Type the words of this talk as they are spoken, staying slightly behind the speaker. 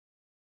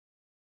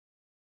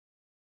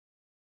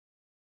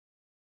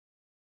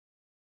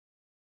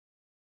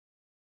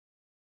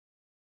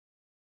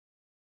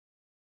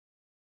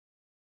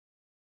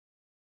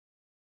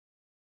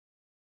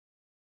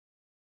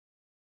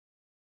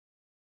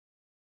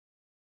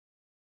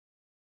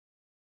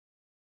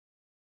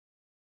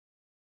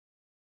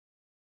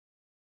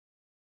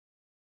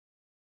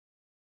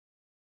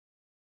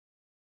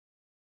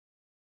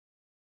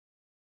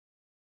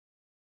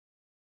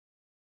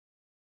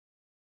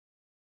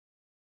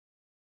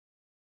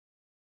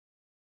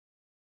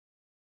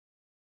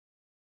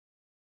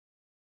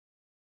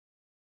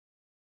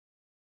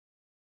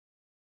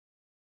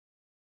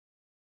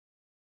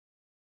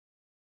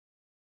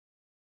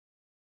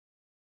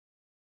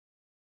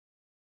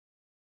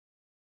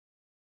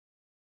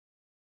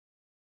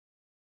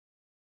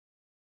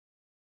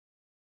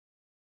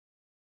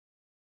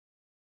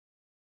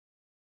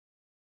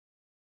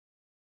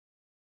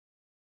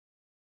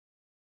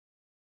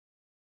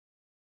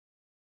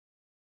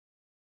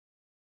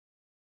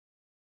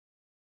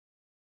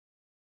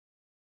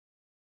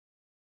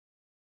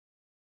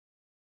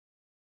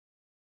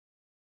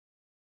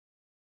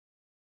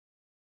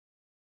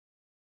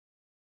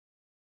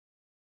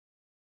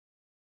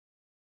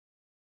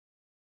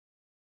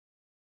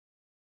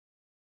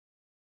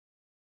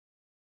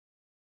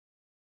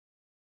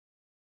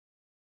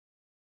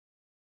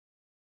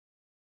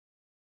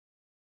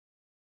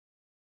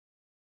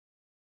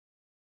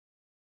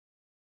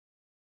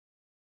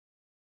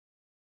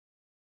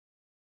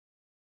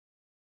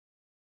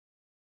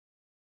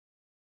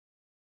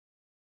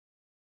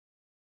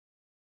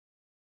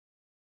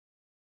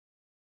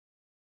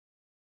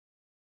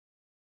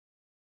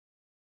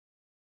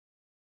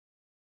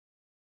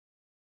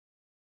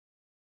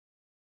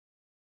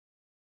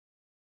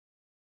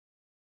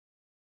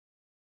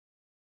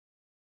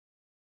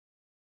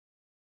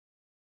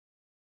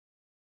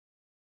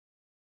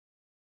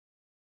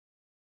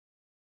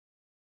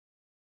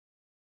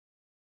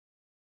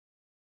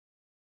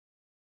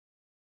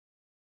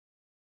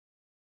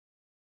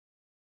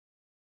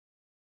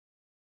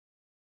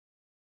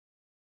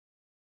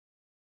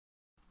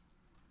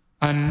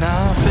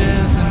Enough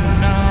is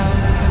enough.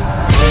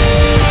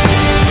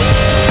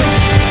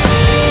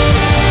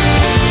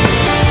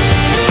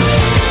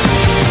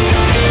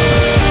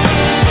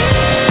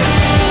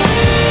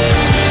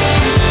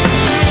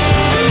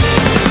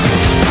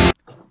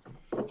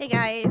 Hey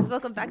guys,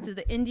 welcome back to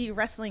the Indie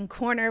Wrestling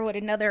Corner with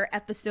another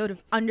episode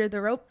of Under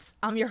the Ropes.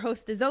 I'm your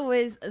host as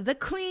always, the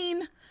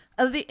queen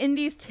of the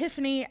Indies,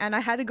 Tiffany, and I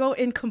had to go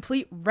in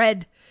complete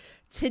red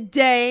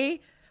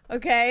today,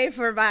 okay,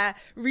 for my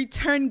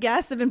return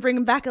guests. I've been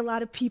bringing back a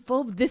lot of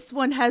people. This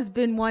one has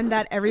been one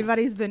that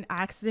everybody's been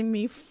asking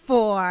me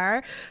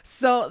for.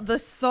 So the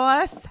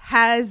sauce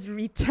has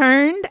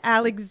returned.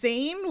 Alex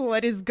Zane,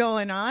 what is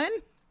going on?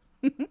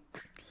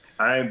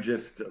 I'm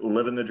just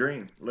living the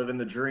dream. Living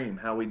the dream.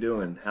 How we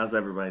doing? How's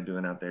everybody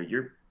doing out there?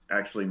 You're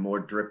actually more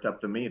dripped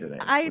up than me today.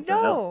 I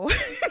know.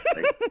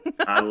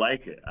 I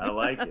like it. I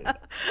like it.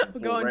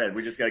 I'm full red.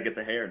 We just gotta get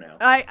the hair now.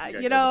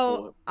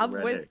 I'm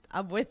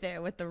with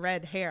it with the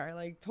red hair,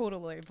 like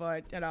totally.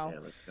 But yeah,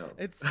 let's go.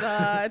 It's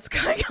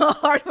kind of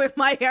hard with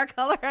my hair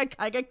color. I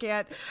kind of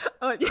can't.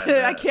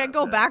 I can't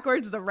go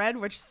backwards the red,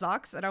 which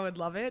sucks, and I would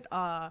love it.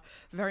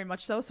 Very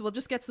much so. So we'll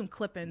just get some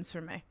clip-ins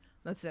for me.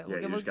 That's it. Yeah,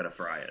 you just gotta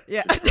fry it.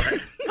 Yeah. Fry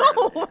it.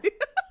 No.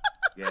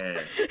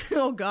 Yeah.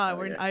 Oh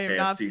God, I am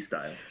not fancy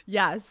style.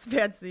 Yes,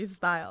 fancy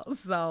style.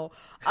 So,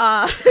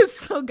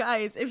 so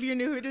guys, if you're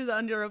new to the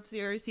Under Rope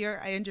series,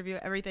 here I interview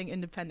everything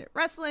independent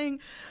wrestling,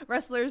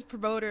 wrestlers,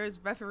 promoters,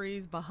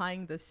 referees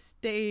behind the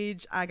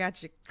stage. I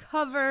got you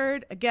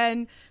covered.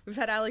 Again, we've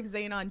had Alex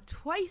Zane on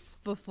twice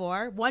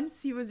before.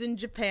 Once he was in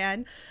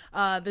Japan.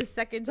 The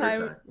second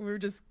time we were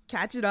just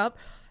catching up.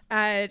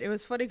 And it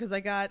was funny because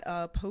I got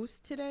a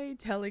post today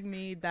telling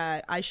me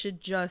that I should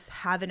just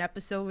have an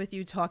episode with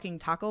you talking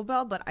Taco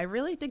Bell, but I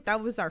really think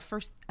that was our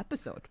first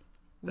episode.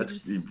 And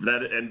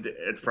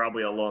it's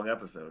probably a long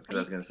episode because I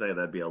was going to say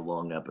that'd be a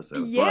long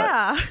episode.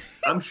 Yeah,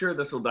 but I'm sure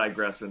this will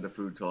digress into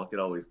food talk. It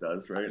always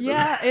does, right?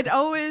 Yeah, it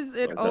always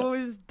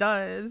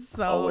does.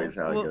 So always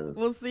how it goes.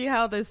 We'll see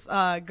how this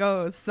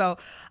goes. So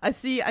I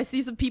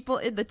see some people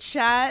in the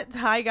chat.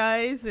 Hi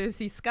guys, I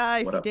see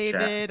Sky, I see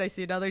David, chat? I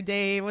see another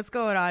Dave. What's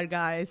going on,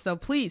 guys? So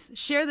please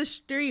share the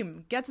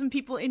stream. Get some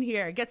people in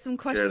here. Get some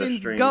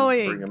questions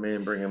going.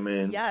 Bring them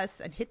in. Yes,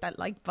 and hit that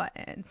like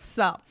button.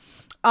 So.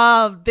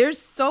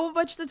 There's so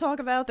much to talk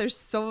about. There's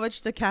so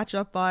much to catch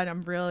up on.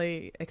 I'm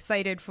really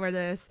excited for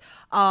this.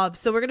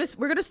 So we're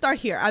gonna start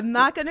here. I'm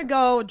not gonna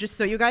go, just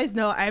so you guys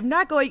know, I'm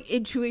not going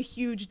into a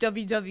huge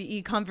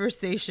WWE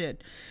conversation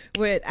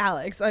with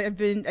Alex.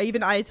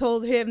 I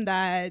told him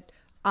that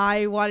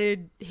I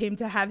wanted him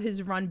to have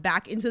his run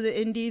back into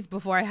the indies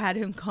before I had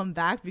him come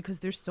back because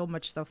there's so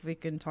much stuff we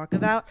can talk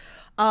about.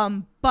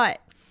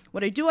 But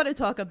what I do want to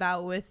talk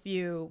about with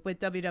you with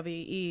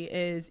WWE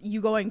is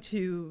you going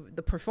to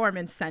the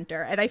Performance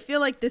Center. And I feel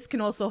like this can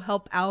also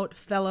help out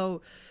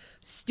fellow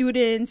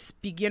students,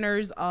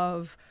 beginners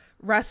of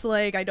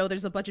wrestling. I know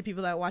there's a bunch of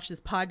people that watch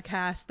this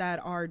podcast that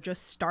are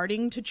just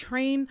starting to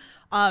train.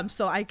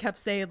 So I kept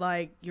saying,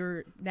 like,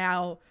 you're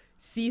now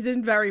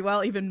seasoned very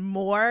well, even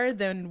more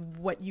than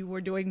what you were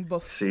doing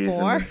before.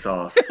 Seasoned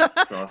sauce.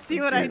 See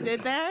what I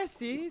did there?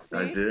 See?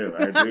 I do.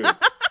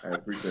 I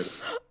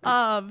appreciate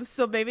it.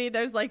 So maybe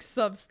there's like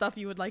some stuff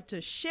you would like to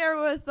share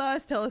with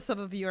us. Tell us some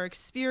of your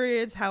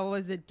experience. How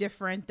was it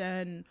different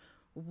than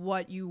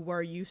what you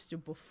were used to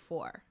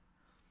before?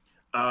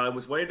 It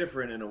was way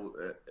different in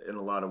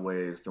a lot of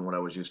ways than what I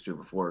was used to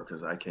before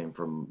because I came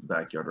from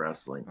backyard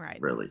wrestling. Right.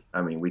 Really.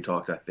 I mean, we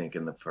talked, I think,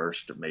 in the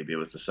first, maybe it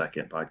was the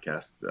second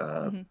podcast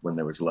when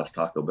there was less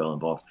Taco Bell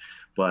involved,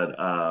 but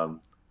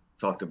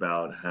talked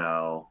about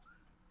how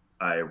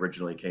I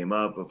originally came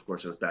up. Of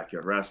course, it was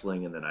backyard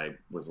wrestling, and then I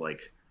was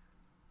like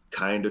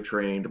kind of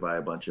trained by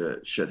a bunch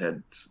of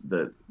shitheads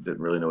that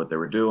didn't really know what they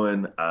were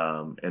doing,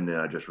 and then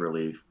I just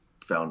really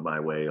found my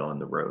way on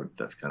the road.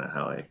 That's kind of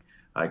how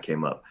I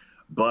came up.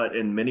 But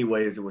in many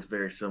ways, it was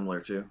very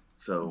similar too.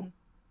 So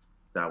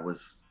that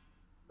was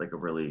like a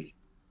really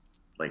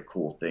like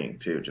cool thing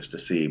too, just to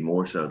see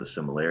more so the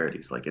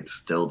similarities. Like it's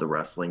still the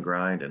wrestling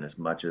grind, and as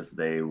much as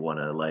they want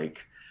to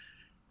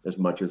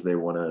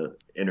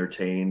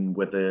entertain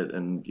with it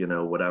and, you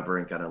know, whatever,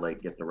 and kind of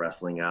like get the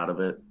wrestling out of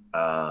it,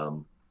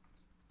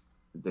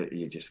 that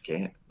you just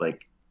can't.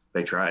 Like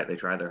they try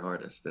their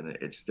hardest, and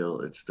it's still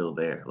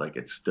there. Like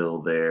it's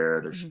still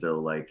there. There's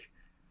still like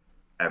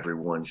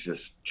everyone's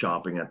just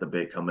chomping at the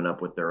bit, coming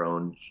up with their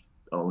own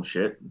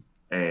shit.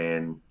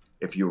 And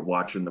if you're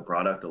watching the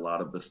product, a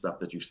lot of the stuff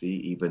that you see,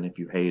 even if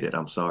you hate it,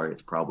 I'm sorry,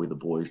 it's probably the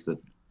boys that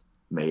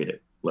made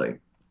it. Like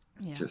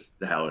just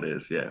how it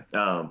is. Yeah.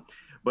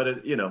 But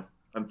it, you know,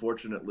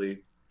 unfortunately,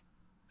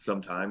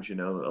 sometimes, you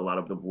know, a lot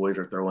of the boys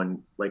are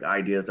throwing like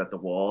ideas at the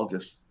wall,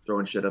 just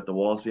throwing shit at the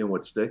wall, seeing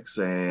what sticks,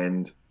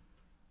 and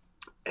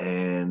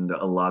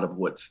a lot of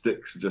what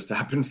sticks just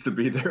happens to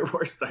be their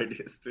worst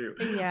ideas too.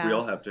 Yeah. We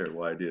all have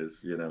terrible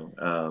ideas, you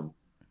know.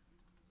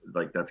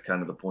 Like that's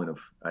kind of the point of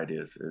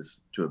ideas,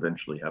 is to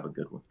eventually have a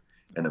good one.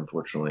 And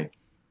unfortunately,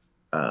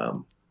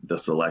 the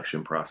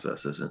selection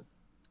process isn't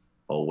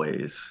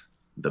always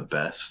the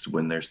best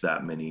when there's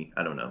that many,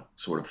 I don't know,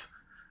 sort of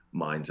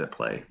minds at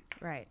play.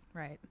 Right,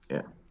 right.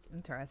 Yeah.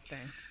 Interesting.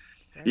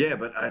 Very Yeah,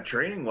 cool. but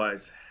training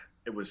wise,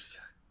 it was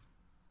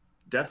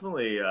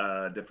definitely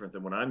different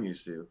than what I'm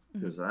used to Mhm.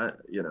 because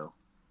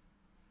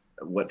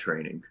what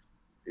training?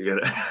 You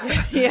know,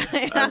 Yeah,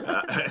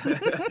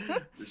 yeah.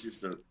 just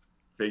used to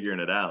figuring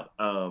it out.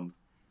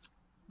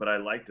 But I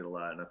liked it a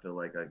lot, and I feel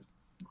like I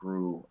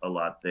grew a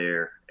lot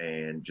there.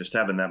 And just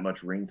having that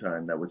much ring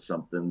time, that was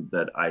something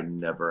that I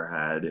never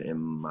had in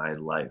my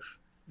life.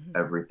 Mhm.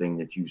 Everything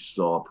that you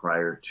saw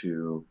prior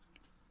to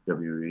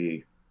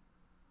WWE,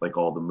 like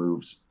all the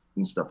moves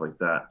and stuff like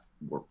that,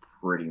 were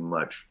pretty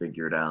much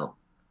figured out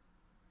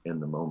in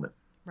the moment.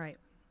 Right,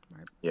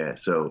 right. Yeah,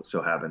 so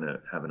having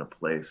a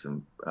place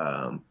and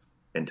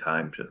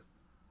time to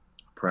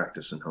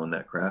practice and hone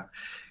that craft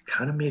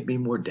kind of made me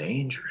more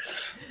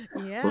dangerous, a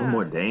little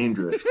more Yeah.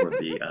 dangerous for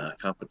the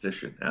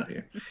competition out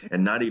here,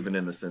 and not even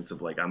in the sense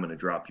of like I'm going to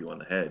drop you on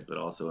the head, but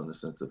also in the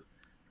sense of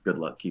good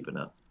luck keeping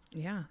up.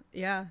 Yeah,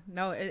 yeah,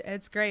 no,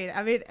 it's great.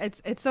 I mean,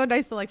 it's so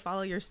nice to like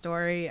follow your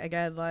story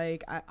again.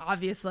 Like,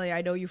 obviously,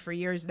 I know you for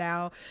years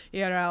now,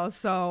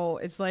 so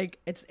it's like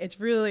it's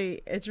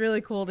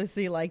really cool to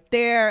see like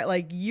there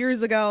like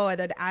years ago, and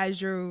then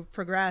as you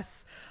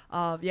progress,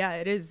 yeah,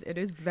 it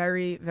is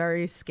very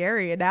very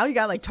scary. And now you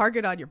got like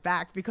target on your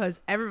back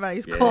because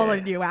everybody's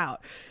calling Yeah, you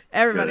out. good.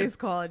 Everybody's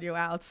calling you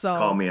out.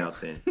 Call So me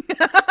out then.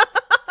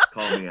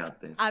 Call me out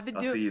then. I've been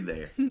I'll doing see you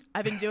there.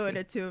 I've been doing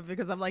it too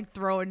because I'm like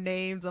throwing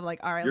names. I'm like,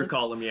 all right, You're let's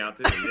calling me out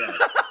too.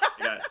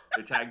 Yeah,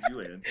 they tagged you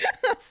in.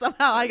 somehow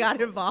Now I you're got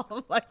calling.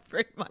 involved, like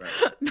pretty much.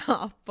 Right.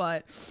 No,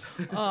 but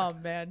oh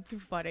man, too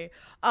funny.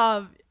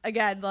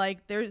 Again,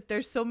 like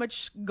there's so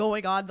much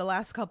going on the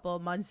last couple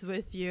of months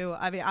with you.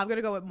 I mean, I'm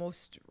gonna go with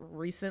most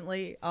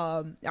recently.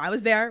 I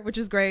was there, which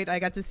is great. I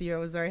got to see you. I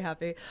was very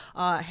happy.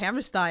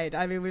 Hammerstein.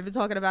 I mean, we've been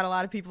talking about a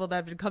lot of people that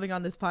have been coming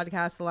on this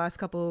podcast the last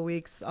couple of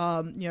weeks.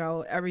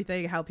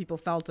 Everything, how people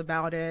felt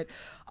about it.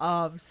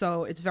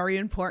 So it's very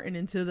important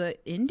into the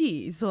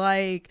indies.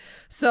 Like,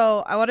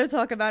 so I want to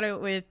talk about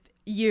it with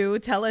you.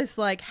 Tell us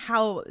like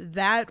how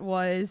that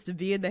was to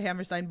be in the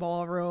Hammerstein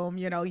Ballroom,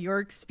 your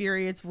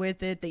experience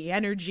with it, the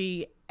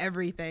energy,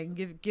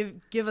 everything.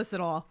 Give us it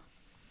all.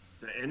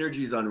 The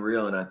energy's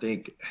unreal, and I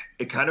think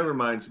it kind of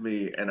reminds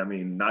me, and I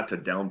mean, not to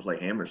downplay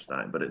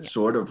Hammerstein, but it Yeah.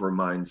 sort of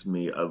reminds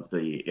me of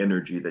the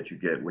energy that you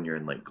get when you're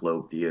in like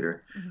Globe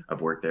Theater. Mhm.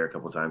 I've worked there a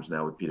couple times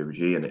now with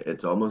PWG, and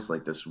it's almost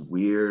like this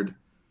weird,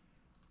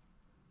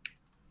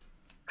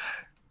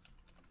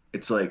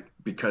 it's like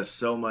because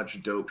so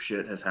much dope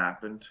shit has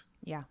happened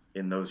Yeah.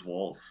 in those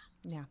walls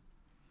Yeah.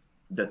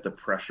 that the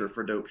pressure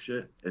for dope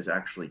shit is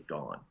actually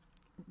gone.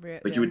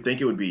 Like you Yeah. would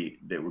think it would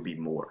be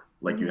more.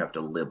 Like you Hmm. have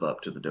to live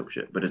up to the dope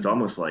shit, but it's Hmm.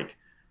 almost like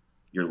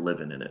you're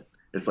living in it.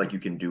 It's like you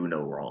can do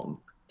no wrong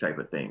type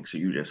of thing. So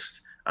you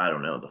just, I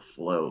don't know, the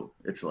flow.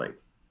 It's like,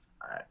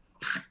 I,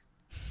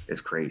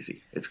 it's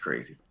crazy. It's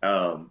crazy.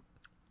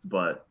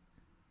 But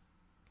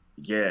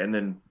yeah, and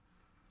then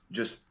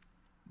just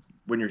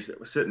when you're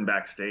sitting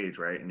backstage,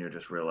 right, and you're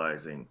just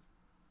realizing,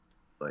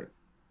 like,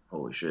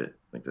 holy shit,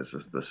 like this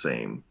is the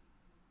same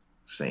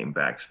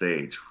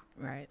backstage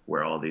Right.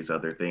 where all these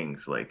other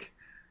things like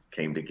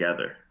came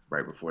together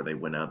right before they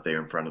went out there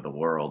in front of the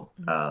world.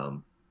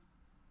 Mhm.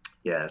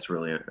 Yeah, it's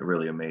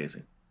really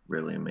amazing,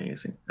 really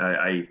amazing.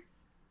 I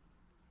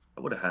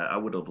would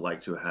have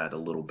liked to have had a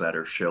little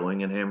better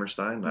showing in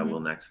Hammerstein. I Hmm. will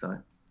next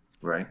time,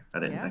 right?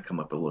 I Yeah. come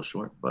up a little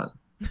short, but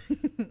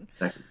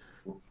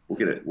we'll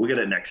get it. We'll get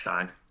it next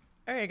time.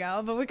 There you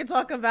go. But we could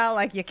talk about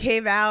like you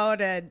came out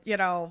and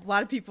a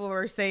lot of people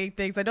were saying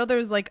things. I know there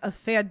was like a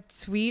fan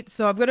tweet,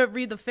 so I'm gonna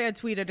read the fan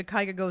tweet and it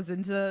kind of goes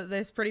into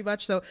this pretty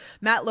much. So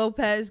Matt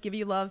Lopez, give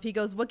you love. He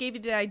goes, "What gave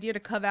you the idea to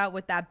come out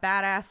with that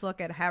badass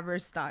look at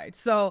Hammerstein?"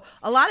 So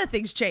a lot of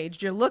things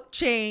changed. Your look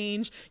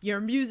changed,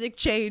 your music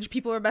changed.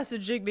 People were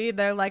messaging me.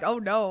 They're like, "Oh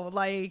no,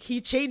 like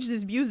he changed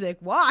his music.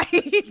 Why?"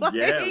 Yeah, a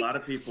Like, lot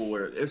of people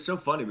were. It's so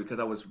funny because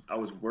I was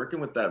working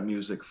with that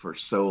music for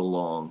so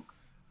long.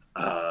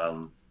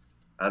 Um,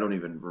 I don't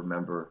even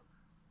remember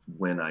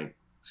when I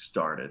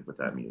started with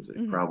that music.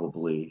 mhm,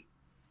 Probably,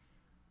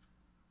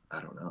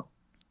 I don't know,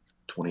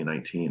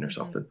 2019 or mhm,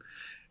 something.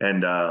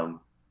 And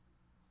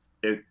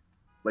it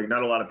like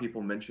not a lot of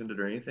people mentioned it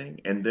or anything.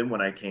 And then when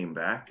I came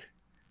back,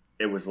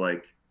 it was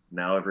like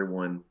now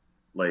everyone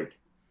like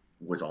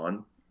was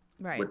on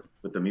right,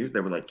 with the music.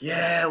 They were like,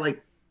 yeah,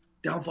 like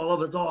Downfall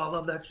of Us All. I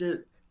love that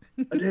shit.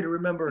 I didn't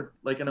remember.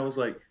 Like, and I was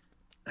like,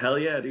 hell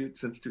yeah, dude,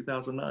 since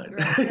 2009.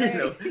 right, You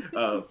know,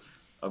 right.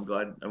 I'm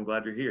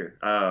glad you're here.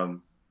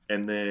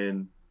 And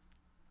then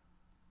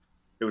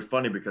it was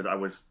funny because I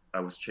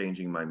was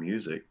changing my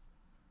music,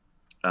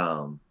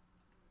 um,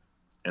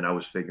 and I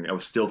was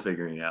still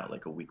figuring it out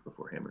like a week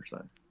before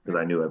Hammerstein because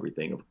Right. I knew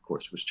everything, of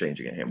course, was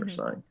changing at Mhm,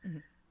 Hammerstein,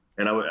 mhm.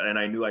 and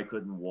I knew I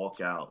couldn't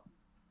walk out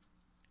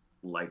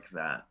like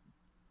that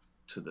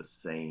to the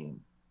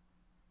same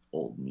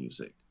old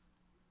music.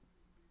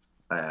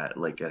 I had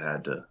like it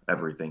had to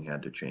everything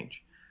had to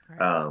change.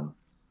 Right. Um,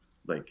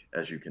 like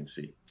as you can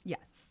see, Yes.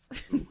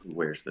 who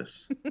wears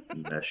this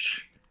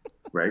mesh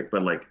right?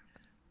 But like,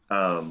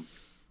 um,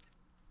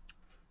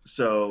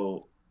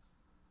 so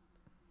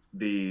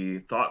the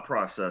thought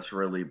process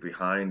really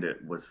behind it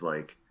was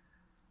like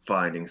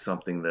finding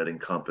something that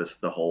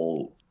encompassed the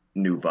whole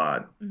new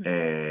vibe. Mhm.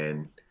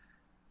 And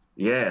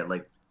yeah,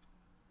 like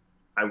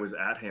I was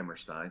at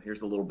Hammerstein.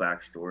 Here's a little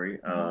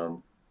backstory.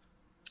 Mhm.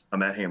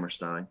 I'm at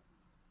Hammerstein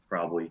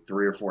probably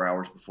 3 or 4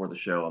 hours before the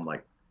show. I'm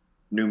like,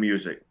 new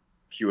music,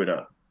 cue it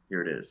up.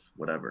 Here it is,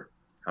 whatever.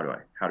 How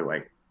do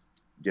I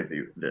give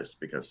you this?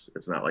 Because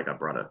it's not like I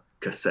brought a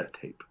cassette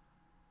tape,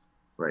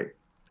 right?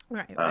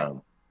 Right, right.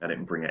 Um, I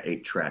didn't bring an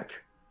 8 track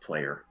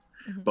player,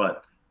 Mhm.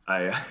 but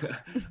I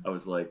I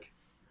was like,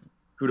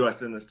 who do I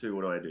send this to?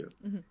 What do I do?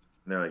 Mhm. And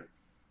they're like,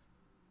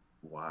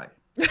 why?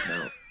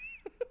 No.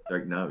 They're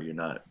like, no, you're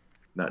not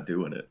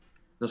doing it. I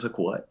was like,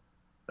 what?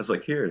 I was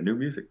like, here, new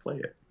music, play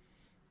it.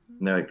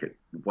 And they're like,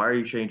 why are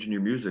you changing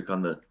your music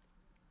on the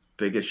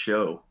biggest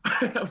show?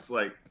 I was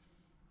like,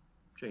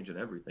 changing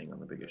everything on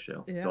the biggest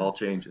show. It's Yeah. all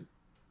changing.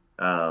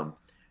 Um,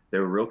 they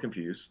were real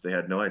confused. They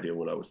had no idea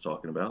what I was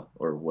talking about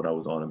or what I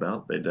was on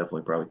about. They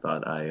definitely probably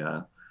thought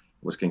I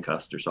was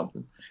concussed or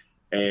something.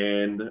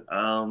 And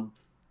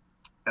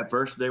at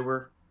first they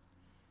were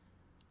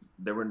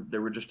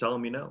just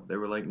telling me no. They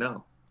were like,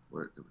 no,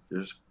 we're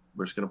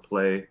just gonna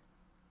play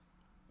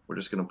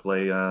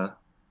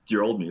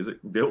your old music.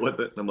 Deal with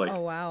it. And I'm like,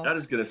 Oh wow. that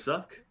is gonna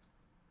suck.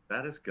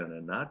 That is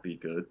gonna not be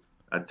good.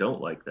 I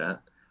don't like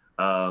that.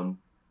 Um,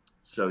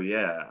 so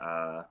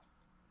yeah,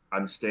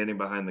 I'm standing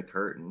behind the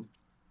curtain,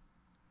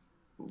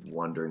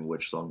 wondering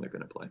which song they're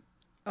gonna play.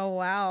 Oh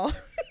wow.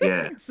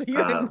 Yeah, So you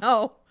didn't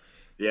know.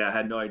 yeah, I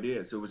had no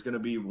idea. So it was gonna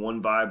be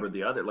one vibe or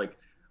the other. Like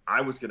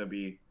I was gonna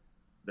be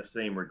the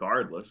same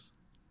regardless,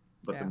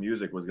 but the Yeah.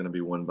 music was gonna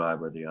be one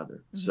vibe or the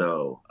other. Mhm.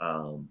 So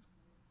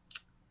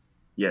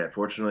yeah,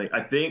 fortunately,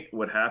 I think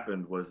what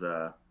happened was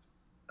I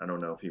don't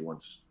know if he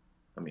wants.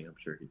 I mean, I'm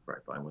sure he's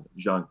probably fine with it.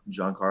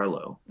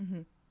 Giancarlo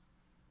Mhm.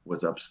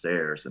 was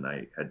upstairs, and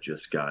I had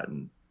just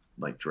gotten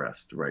like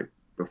dressed right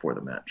before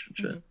the match and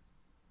shit. Mhm.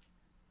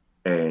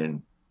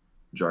 And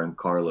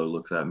Giancarlo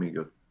looks at me and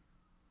goes,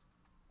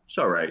 "It's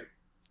all right."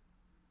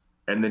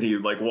 And then he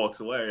like walks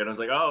away, and I was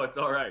like, "Oh, it's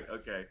all right,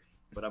 okay."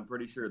 But I'm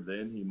pretty sure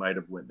then he might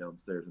have went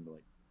downstairs and be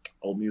like,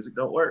 "Old music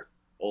don't work.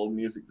 Old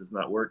music does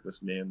not work.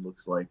 This man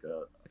looks like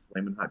a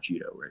flaming hot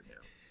Cheeto right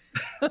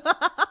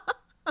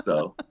now."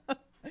 So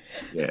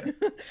yeah,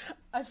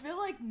 I feel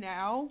like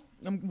now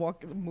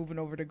moving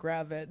over to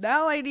grab it.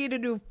 Now I need a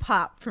new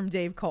pop from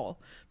Dave Cole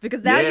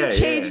because now you Yeah,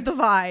 changed yeah.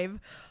 the vibe,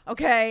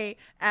 okay?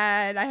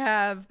 And I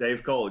have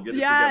Dave Cole, get it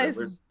yes,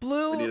 together. We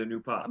blue, need a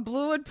new pop.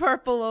 blue and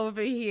purple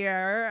over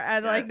here,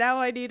 and like now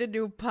Yes. I need a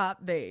new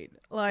pop made.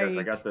 Yes,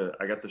 Like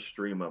I got the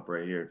stream up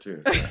right here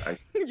too. So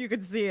you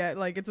can see it,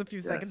 like it's a few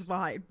seconds yes.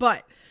 behind,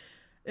 but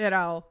you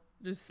know,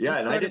 just Yeah,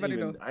 and so everybody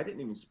knows. I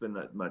didn't even spend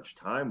that much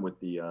time with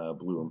the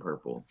blue and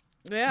purple.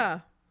 Yeah, Yeah,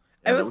 it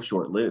that was was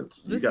short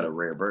lived. You this got is- a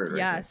rare bird right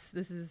yes,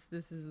 this is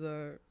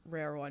the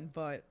rare one,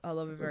 but I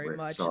love it It's a very rare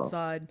much. sauce. It's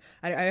on.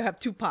 I have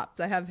two pops.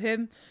 I have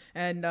him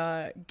and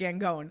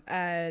Gangone,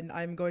 and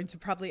I'm going to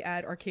probably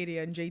add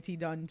Arcadia and JT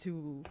Dunn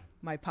to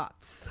my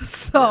pops.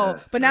 So,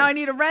 Yes, but now I nice.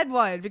 need a red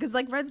one because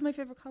like red's my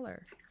favorite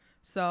color.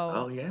 So,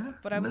 Oh yeah.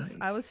 but I was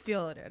Nice.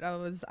 feeling it. I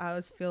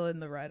was feeling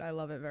the red. I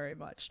love it very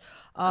much.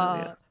 Oh,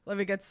 yeah. Let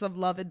me get some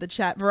love in the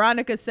chat.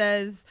 Veronica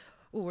says,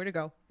 "Oh, where'd it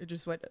go? It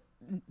just went,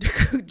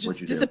 What'd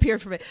just you do?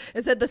 disappeared from it."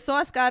 It said the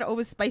sauce god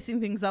always spicing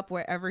things up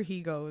wherever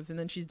he goes, and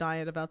then she's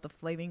dying about the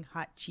flaming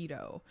hot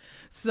Cheeto.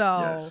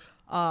 So,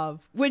 Yes.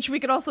 which we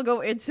could also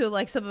go into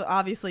like some of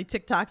obviously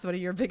TikTok's one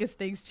of your biggest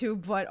things too.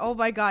 But oh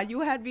my god,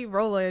 you had me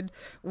rolling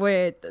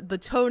with the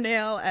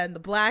toenail and the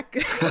black,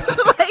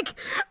 like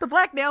the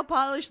black nail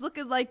polish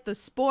looking like the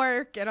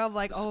spork, and I'm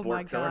like, The oh spork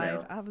my god,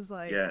 toenail. I was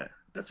like, Yeah, this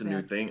that's a new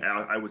man. thing.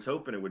 I was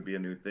hoping it would be a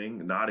new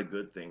thing, not a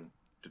good thing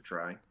to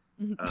try.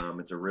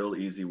 It's a real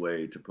easy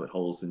way to put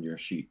holes in your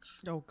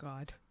sheets Oh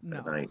god,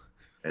 at no. night,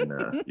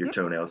 and your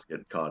toenails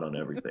get caught on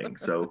everything.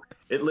 So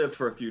it lived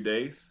for a few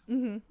days.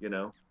 Hmm. You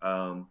know,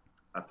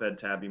 I fed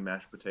Tabby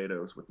mashed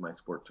potatoes with my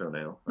sport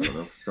toenail. I don't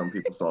know. Some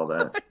people saw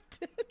that.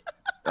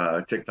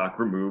 TikTok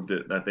removed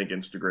it, and I think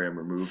Instagram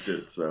removed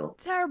it. So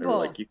they were Terrible.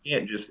 like, you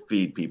can't just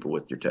feed people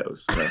with your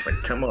toes. And I was like,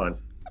 come on,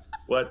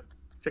 what?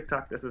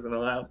 TikTok, this isn't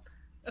allowed.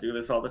 Do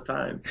this all the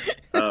time.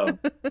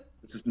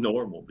 This is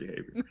normal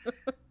behavior.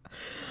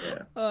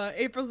 Yeah,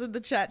 April's in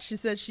the chat. She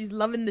says she's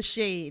loving the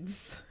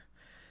shades.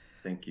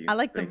 thank you. I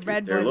like the Thank you.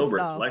 red They're a little ones,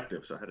 though.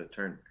 reflective, so I had to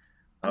turn.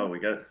 Oh, we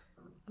got.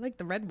 I like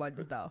the red ones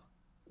though.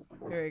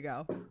 There you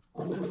go.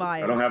 It's a I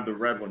don't vibe. have the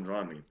red ones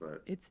on me,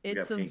 but It's we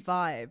got a pink.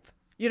 vibe.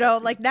 You know,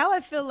 like now I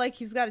feel like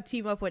he's got to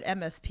team up with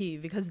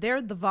MSP because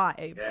they're the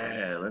vibe.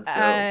 Yeah, let's go.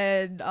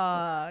 And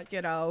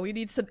you know, we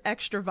need some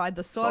extra vibe.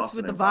 The sauce Sauce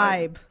with the and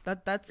vibe.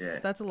 vibe. That's Yeah.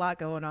 that's a lot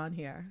going on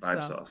here.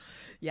 Vibe So, sauce.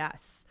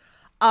 yes.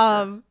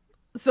 Yes.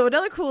 So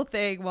another cool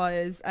thing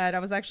was, and I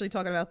was actually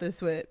talking about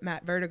this with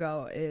Matt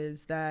Vertigo,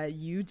 is that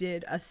you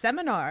did a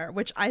seminar,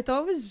 which I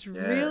thought was Yeah,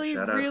 really,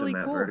 shout out really to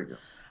Matt cool. Vertigo.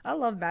 I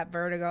love Matt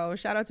Vertigo.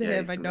 Shout out to Yeah,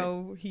 him. he's I the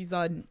know he's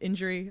on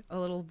injury a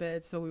little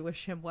bit, so we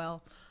wish him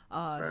well.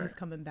 who's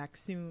coming back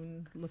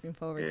soon. Looking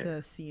forward Yeah.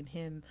 to seeing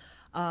him.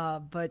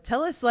 But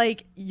tell us,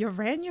 like, you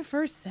ran your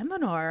first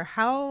seminar.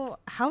 How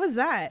was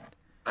that?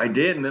 I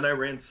did, and then I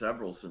ran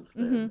several since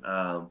then.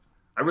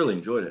 I really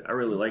enjoyed it. I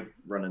really like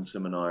running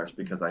seminars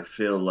because I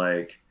feel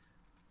like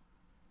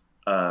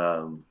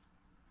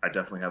I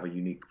definitely have a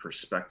unique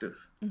perspective,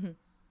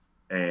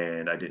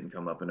 and I didn't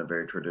come up in a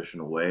very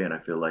traditional way. And I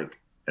feel like,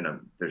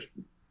 there's,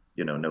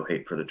 no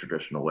hate for the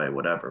traditional way,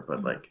 whatever.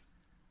 But like,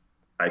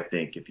 I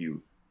think if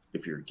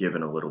you're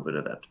given a little bit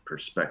of that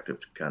perspective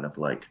to kind of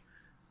like,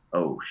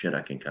 oh shit,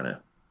 I can kind of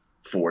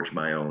forge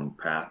my own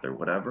path or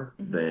whatever,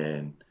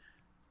 then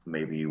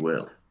maybe you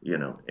will,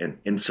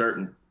 in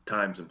certain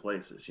times and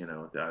places,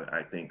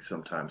 I think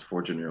sometimes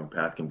forging your own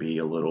path can be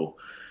a little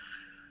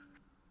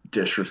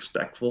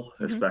disrespectful,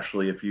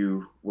 especially if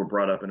you were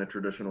brought up in a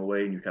traditional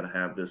way and you kind of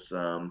have this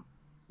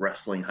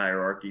wrestling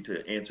hierarchy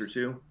to answer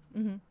to.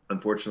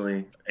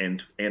 Unfortunately,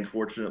 and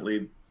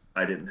fortunately,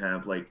 I didn't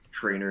have like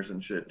trainers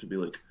and shit to be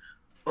like,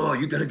 oh,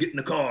 you gotta get in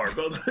the car,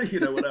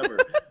 whatever.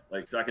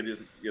 Like, so I could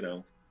just,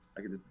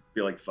 I could just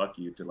be like, fuck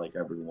you to like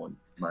everyone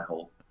my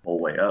whole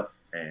way up.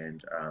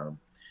 And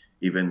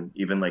even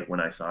like when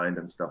I signed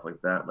and stuff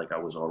like that, like I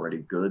was already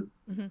good.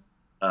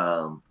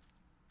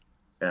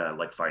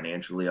 Like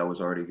financially, I was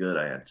already good.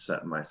 I had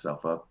set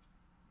myself up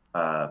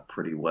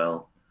pretty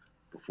well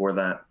before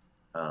that,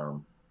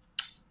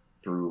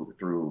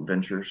 through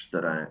ventures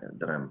that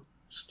I'm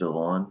still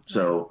on.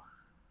 So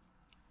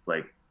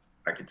like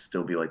I could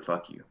still be like,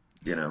 fuck you,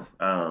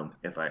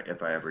 if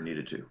I ever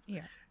needed to.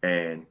 Yeah.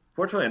 And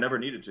fortunately I never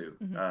needed to.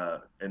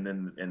 And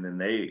then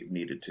they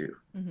needed to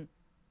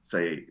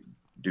say,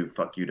 do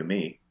fuck you to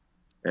me.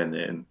 And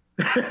then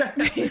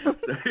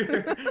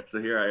so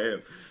here I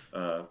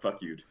am,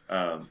 fuck you,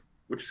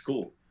 which is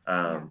cool.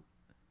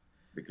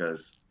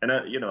 Because, and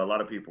a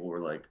lot of people were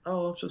like,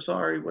 oh, I'm so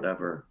sorry,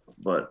 whatever.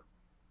 But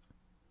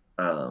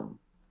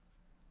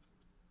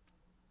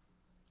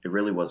it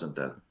really wasn't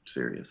that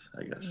serious,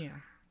 I guess. Yeah.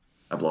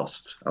 I've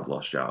lost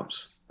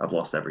jobs. I've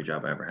lost every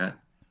job I ever had.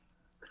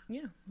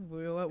 Yeah,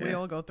 we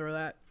all go through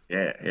that.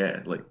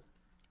 Yeah. Like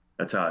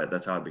that's how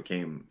I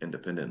became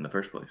independent in the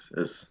first place.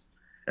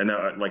 And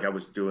like I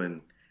was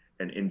doing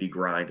an indie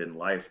grind in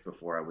life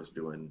before I was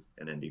doing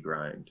an indie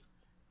grind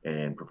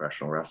in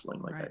professional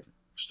wrestling. Like I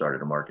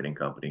started a marketing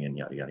company and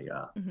yada yada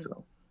yada.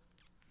 So.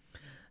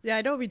 Yeah,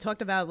 I know we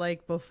talked about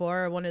like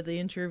before one of the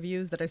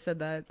interviews that I said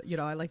that,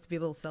 I like to be a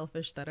little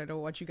selfish, that I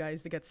don't want you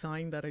guys to get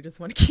signed, that I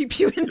just want to keep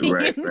you in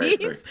the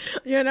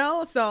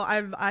indies, So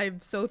I'm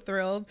so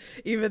thrilled,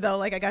 even though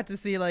like I got to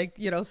see like,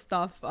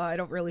 stuff. I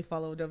don't really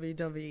follow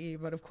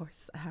WWE, but of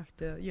course I have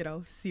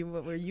to, see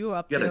what were you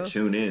up to. You gotta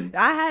tune in.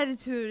 I had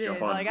to tune in.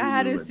 Like I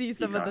had to see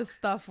some Peacock. of the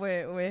stuff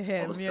with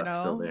him,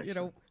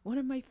 There, one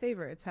of my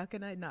favorites. How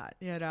can I not,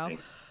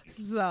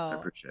 So I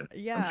appreciate it.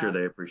 Yeah. I'm sure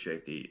they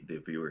appreciate the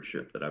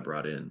viewership that I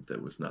brought in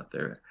that was not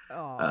their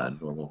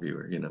normal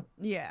viewer,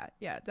 Yeah,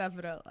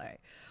 definitely.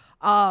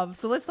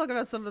 So let's talk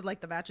about some of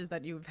like the matches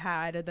that you've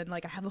had, and then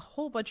like I have a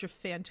whole bunch of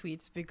fan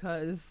tweets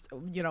because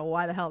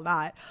why the hell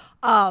not?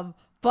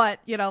 But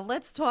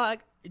let's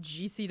talk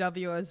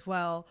GCW as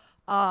well.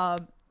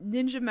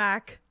 Ninja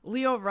Mac,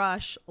 Lio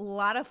Rush, a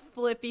lot of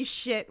flippy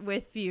shit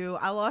with you.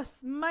 I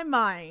lost my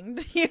mind,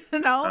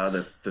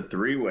 The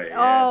three-way.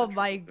 Oh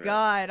my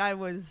God, I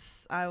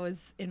was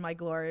in my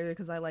glory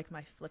because I like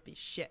my flippy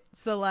shit.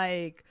 So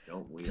like,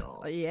 don't we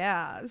all?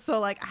 Yeah. So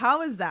like,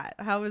 how is that?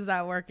 How is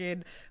that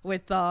working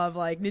with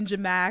like Ninja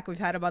Mac? We've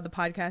had him on the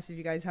podcast. If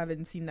you guys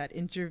haven't seen that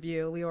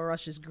interview, Lio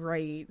Rush is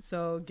great.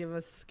 So give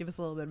us a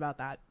little bit about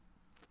that.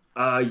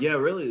 Yeah,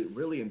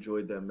 really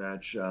enjoyed that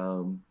match.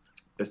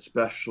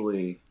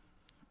 Especially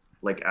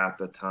like at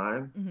the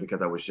time,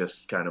 because I was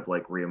just kind of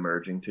like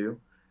reemerging too.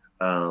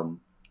 And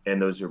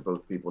those are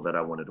both people that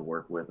I wanted to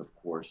work with, of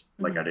course.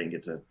 Like I didn't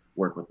get to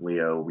work with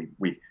Leo. We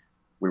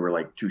were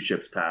like two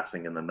ships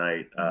passing in the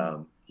night.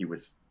 He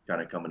was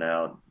kind of coming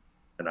out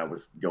and I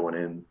was going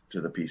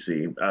into the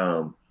PC.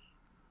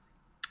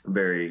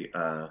 Very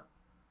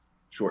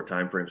short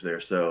time frames there.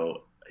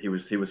 So he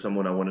was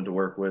someone I wanted to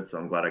work with. So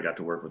I'm glad I got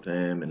to work with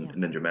him. And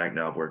Ninja Mac,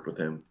 now I've worked with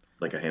him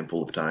like a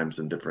handful of times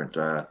in different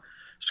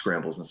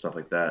scrambles and stuff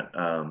like that.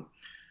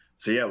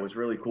 So yeah, it was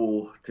really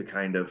cool to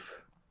kind of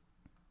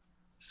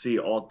see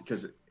all,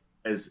 because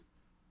as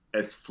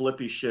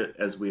flippy shit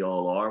as we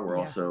all are, we're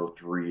also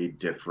three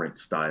different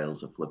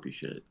styles of flippy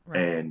shit.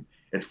 And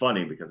it's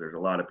funny because there's a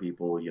lot of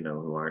people,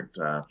 who aren't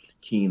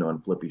keen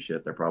on flippy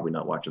shit. They're probably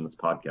not watching this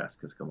podcast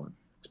because come on,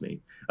 it's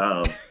me.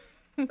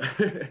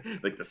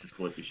 Like this is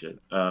flippy shit.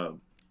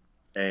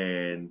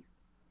 And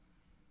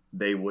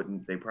they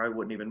probably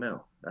wouldn't even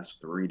know. That's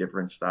three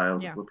different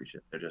styles of flippy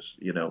shit. They're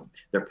just,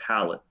 their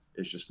palate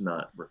is just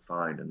not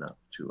refined enough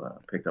to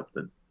pick up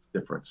the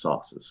different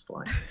sauces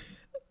flying.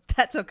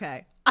 That's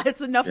okay.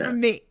 It's enough for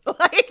me.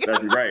 Like,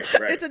 that's right.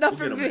 It's enough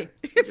for me.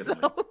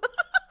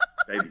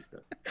 Baby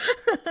steps.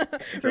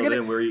 We're Until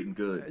then, we're eating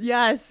good.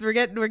 Yes, we're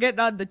getting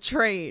on the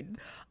train.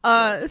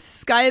 Yes.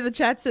 Sky in the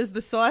chat says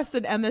the Sauce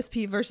and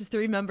MSP versus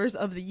 3 members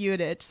of the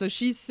unit. So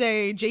she's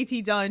saying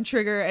JT Dunn,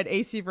 Trigger, and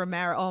AC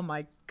Romero. Oh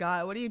my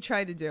God, what are you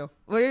trying to do?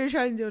 What are you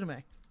trying to do to me?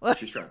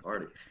 She's trying to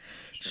party.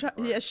 She's trying to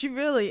party. Yeah, she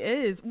really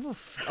is.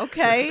 Oof.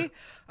 Okay,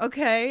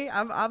 okay,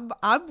 I'm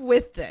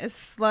with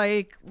this.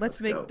 Like, let's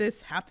make go.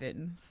 this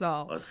happen.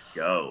 So Let's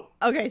go.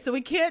 okay, so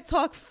we can't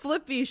talk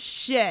flippy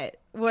shit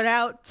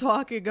without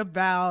talking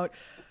about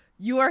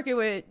you working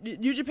with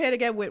New Japan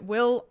again with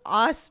Will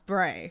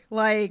Ospreay.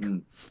 Like,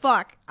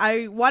 fuck.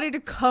 I wanted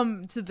to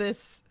come to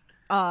this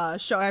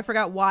show. I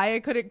forgot why I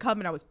couldn't come,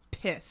 and I was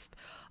pissed.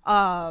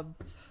 But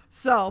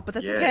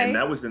that's okay. And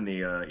that was in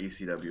the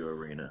ECW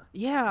arena.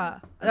 Yeah,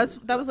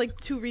 that was like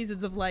 2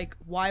 reasons of like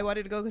why I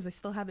wanted to go, because I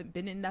still haven't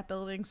been in that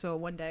building. So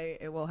one day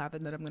it will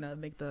happen that I'm gonna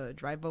make the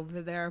drive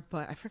over there.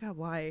 But I forgot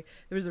why.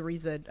 There was a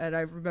reason, and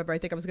I remember I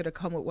think I was gonna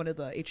come with one of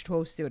the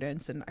H2O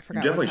students, and I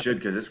forgot. You definitely should,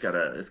 because it's got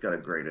a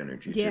great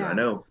energy too. I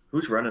know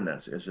who's running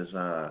this. Is this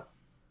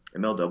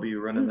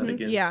MLW running that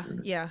again?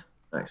 Yeah.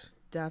 Nice.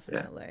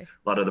 Definitely. Yeah.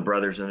 A lot of the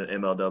brothers in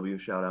MLW.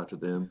 Shout out to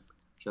them.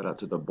 Shout out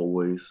to the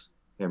boys.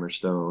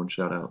 Hammerstone.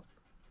 Shout out.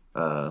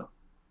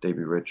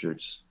 Davey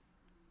Richards,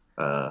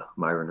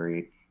 Myron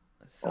Reed,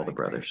 all the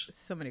brothers.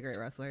 So many great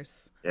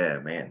wrestlers. Yeah,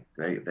 man,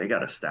 they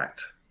got a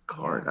stacked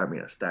card. Yeah. I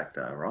mean, a stacked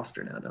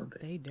roster now, don't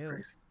they? They do.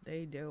 Crazy.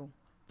 They do.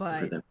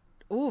 But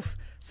oof.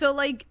 So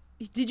like,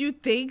 did you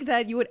think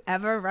that you would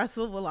ever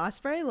wrestle Will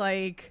Ospreay?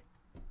 Like,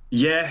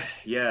 yeah,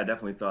 I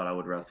definitely thought I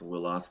would wrestle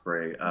Will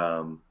Ospreay.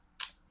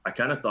 I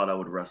kind of thought I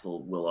would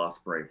wrestle Will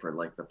Ospreay for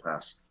like the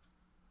past,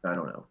 I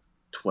don't know,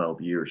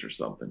 12 years or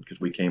something, because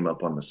we came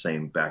up on the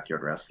same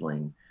backyard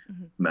wrestling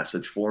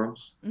message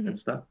forums and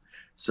stuff.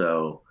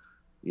 So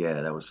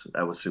yeah, that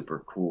was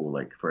super cool,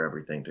 like for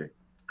everything to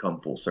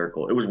come full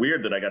circle. It was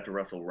weird that I got to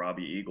wrestle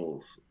Robbie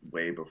Eagles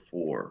way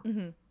before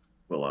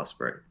Will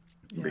Ospreay,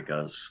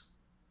 because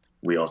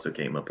we also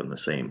came up in the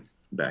same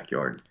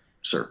backyard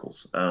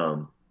circles.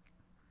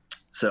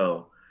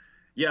 So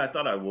yeah, I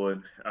thought I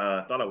would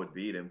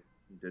beat him.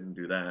 Didn't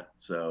do that,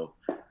 so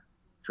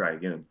try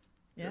again.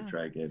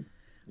 Try again.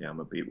 Yeah, I'm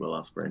gonna beat Will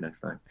Ospreay next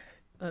time.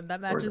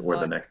 That match is or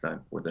the next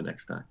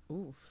time.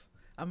 Oof.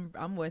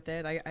 I'm with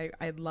it.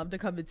 I'd love to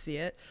come and see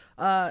it.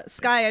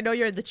 Sky, I know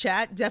you're in the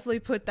chat. Definitely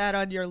put that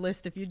on your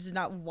list. If you did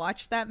not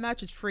watch that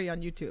match, it's free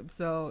on YouTube.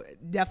 So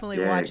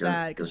definitely watch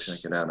that. Go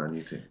check it out on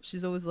YouTube.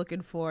 She's always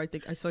looking for, I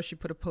think I saw she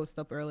put a post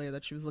up earlier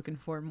that she was looking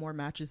for more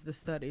matches to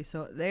study.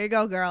 So there you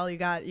go, girl. You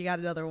got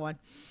another one.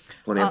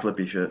 Plenty of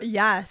flippy shit.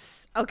 Yes.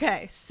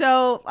 Okay,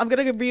 so I'm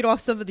gonna read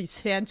off some of these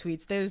fan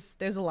tweets.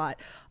 There's a lot.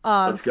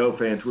 Let's go,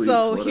 fan tweets.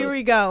 So here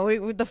we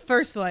go. The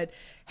first one.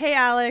 Hey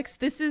Alex,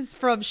 this is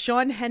from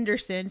Sean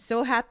Henderson.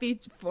 So happy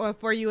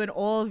for you and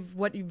all of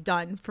what you've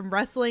done, from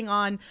wrestling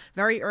on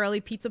very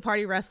early Pizza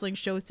Party wrestling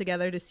shows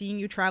together to seeing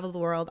you travel the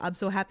world. I'm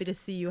so happy to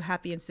see you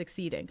happy and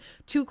succeeding.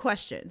 2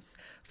 questions.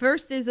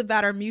 First is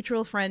about our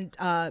mutual friend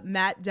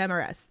Matt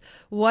Demarest.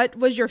 What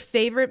was your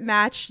favorite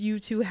match you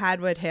two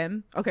had with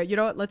him? Okay, you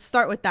know what? Let's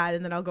start with that,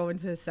 and then I'll go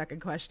into the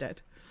second question.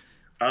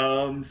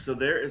 So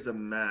there is a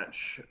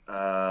match.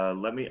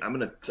 I'm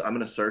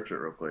gonna search it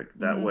real quick.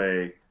 That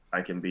way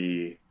I can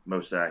be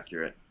most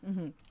accurate.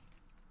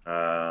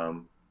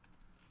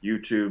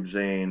 YouTube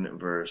Zane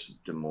versus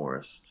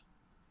Demorest.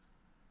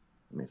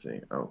 Let me see.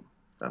 Oh,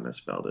 I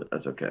misspelled it.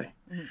 That's okay.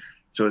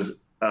 So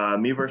it's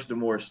me versus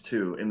Demorest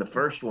 2. In the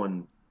first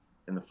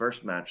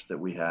match that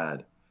we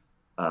had,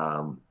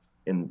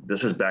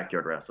 this is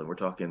backyard wrestling. We're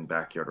talking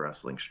backyard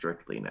wrestling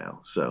strictly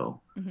now.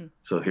 So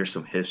here's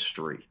some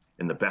history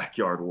in the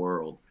backyard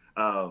world.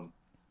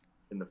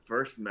 In the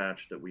first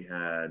match that we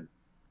had,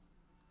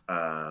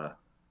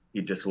 he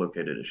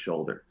dislocated his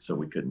shoulder, so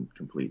we couldn't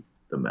complete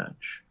the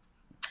match.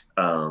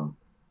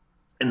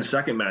 In the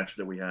second match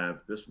that we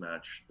have, this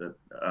match that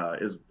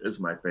is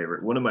my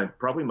favorite,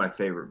 probably my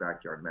favorite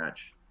backyard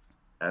match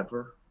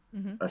ever,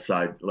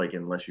 aside, like,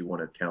 unless you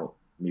want to count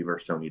me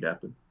versus Tony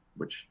Deppen,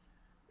 which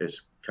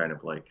is kind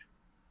of like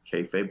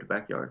kayfabe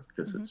backyard,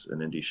 because it's an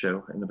indie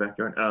show in the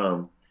backyard.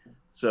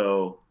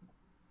 So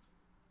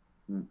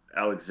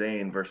Alex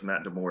Zane versus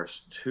Matt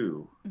Demorest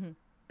 2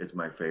 is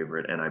my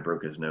favorite, and I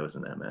broke his nose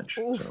in that match.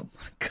 Oh so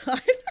my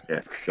God. Yeah,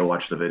 go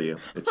watch the video.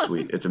 It's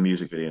sweet. It's a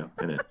music video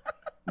in it.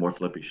 More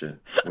flippy shit.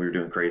 We were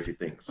doing crazy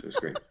things. It was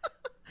great.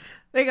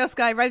 There you go,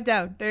 Sky. Write it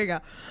down. There you go.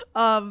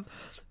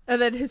 And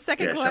then his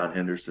second Sean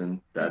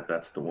Henderson.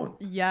 That's the one.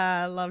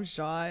 Yeah, I love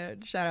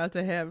Sean. Shout out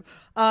to him.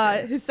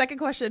 His second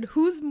question: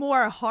 who's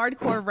more a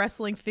hardcore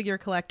wrestling figure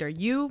collector,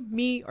 you,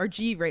 me, or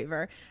G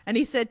Raver? And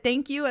he said,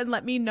 "Thank you, and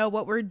let me know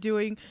what we're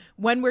doing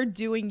when we're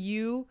doing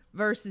you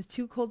versus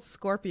Too Cold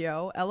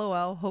Scorpio.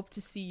 LOL. Hope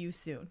to see you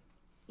soon."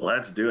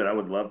 Let's do it. I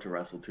would love to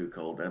wrestle Too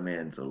Cold. That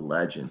man's a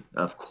legend,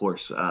 of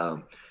course.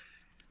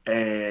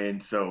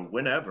 And so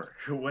whenever,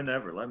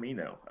 let me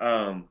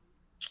know.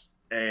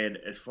 And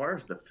as far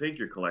as the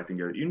figure collecting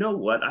goes, you know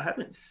what? I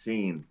haven't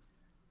seen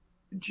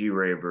G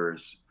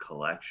Raver's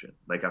collection.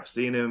 Like, I've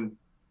seen him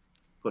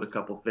put a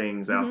couple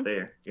things Mm-hmm. out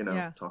there,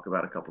 Yeah. talk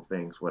about a couple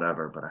things,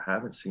 whatever. But I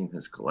haven't seen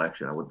his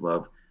collection. I would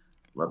love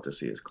to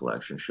see his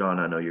collection. Sean,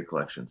 I know your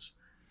collection's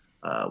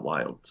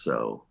wild,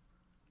 so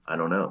I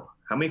don't know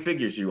how many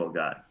figures you all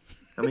got.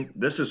 I mean,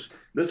 this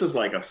is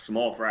like a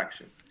small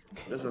fraction.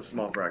 This is a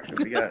small fraction.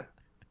 We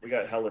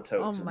got hella Oh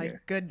totes in my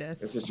here. goodness.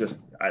 This is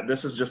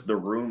just the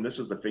room. This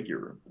is the figure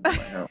room of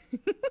my house.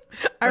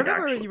 I Like,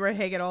 remember when actually. you were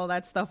hanging all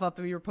that stuff up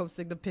and you were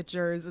posting the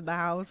pictures in the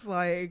house.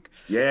 Like,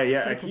 Yeah,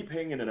 yeah. I pretty cool. keep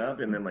hanging it up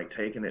and then like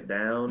taking it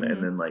down Mhm.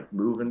 and then like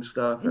moving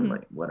stuff and Mhm.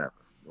 like whatever.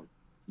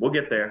 We'll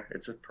get there.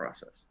 It's a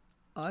process. It's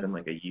been Awesome.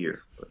 like a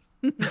year. But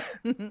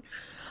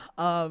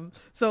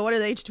So one of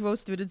the H2O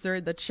students are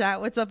in the chat.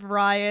 What's up,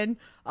 Ryan?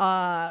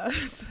 How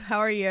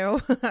are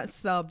you?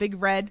 So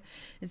Big Red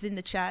is in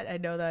the chat. I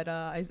know that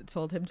I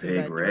told him to Big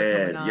that you were coming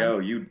Red, on. yo,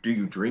 do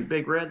you drink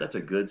Big Red? That's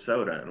a good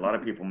soda. A lot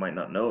of people might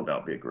not know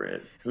about Big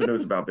Red. Who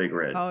knows about Big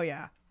Red? Oh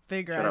yeah,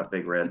 Big Shout Red. out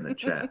Big Red in the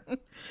chat.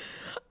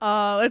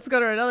 Let's go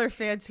to another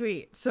fan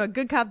tweet. So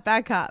good cop,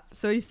 bad cop.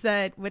 So he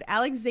said, would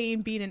Alex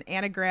Zane be an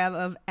anagram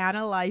of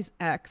Analyze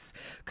X?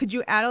 Could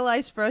you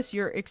analyze for us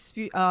your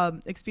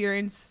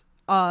experience,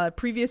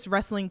 previous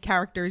wrestling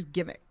characters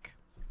gimmick?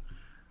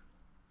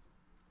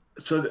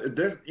 So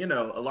there's,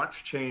 a lot's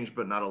changed,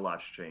 but not a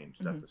lot's changed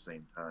Mm-hmm. at the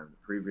same time. The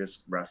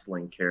previous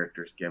wrestling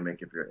characters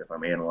gimmick, if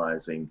I'm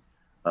analyzing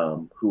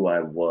who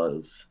I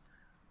was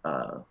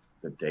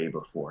the day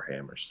before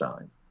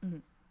Hammerstein, Mm-hmm.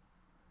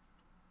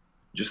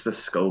 just the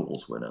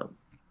Scovilles went up.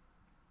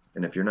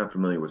 And if you're not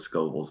familiar with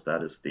Scovilles,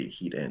 that is the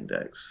heat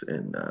index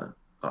in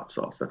hot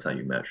sauce. That's how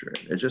you measure it.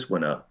 It just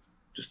went up,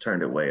 just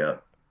turned it way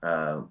up.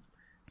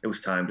 It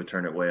was time to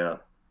turn it way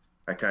up.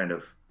 I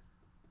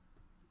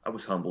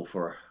was humble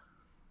for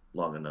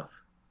long enough.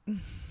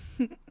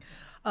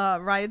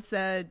 Ryan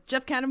said,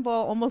 Jeff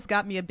Cannonball almost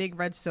got me a Big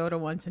Red soda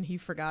once and he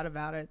forgot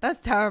about it. That's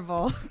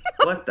terrible.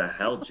 What the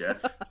hell,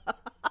 Jeff?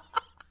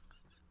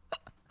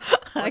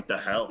 What the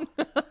hell?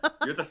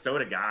 You're the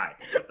soda guy.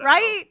 What the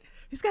Right?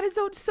 He's got his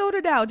own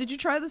soda now. Did you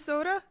try the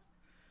soda?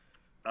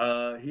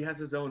 hell? He has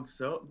his own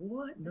soda.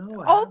 What?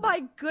 No. Oh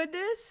my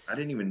goodness. I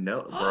didn't even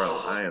know,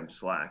 bro. I am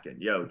slacking.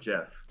 Yo,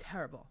 Jeff,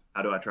 Terrible.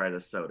 how do I try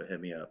this soda? Hit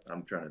me up.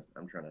 I'm trying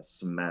to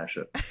smash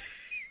a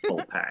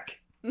full pack.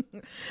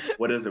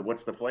 What is it?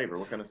 What's the flavor?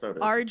 What kind of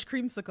soda? Orange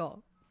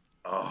creamsicle.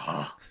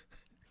 Oh,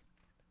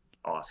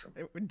 awesome.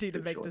 It would do to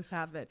Good make choice. this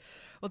happen.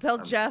 Well, tell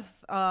Jeff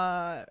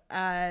at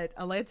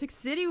Atlantic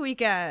City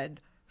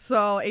weekend.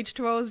 So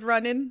H2O is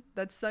running.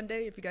 That's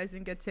Sunday. If you guys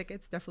didn't get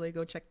tickets, definitely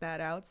go check that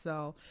out.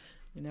 So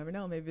you never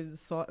know. Maybe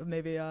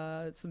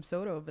some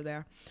soda over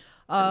there.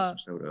 There's some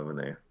soda over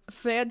there.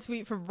 Fan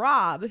tweet from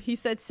Rob. He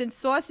said, since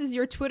sauce is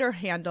your Twitter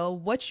handle,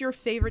 what's your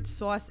favorite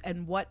sauce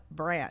and what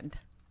brand?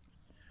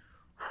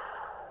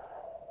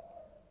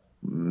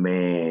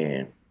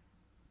 Man,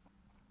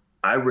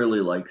 I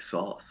really like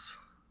sauce.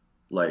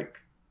 Like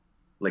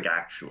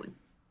actually.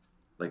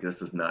 Like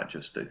this is not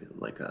just a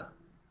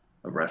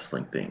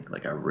wrestling thing.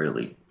 Like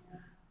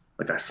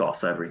I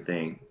sauce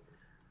everything.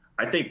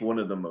 I think one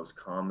of the most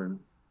common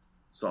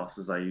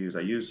sauces I use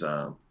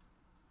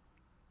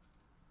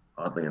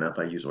oddly enough,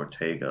 I use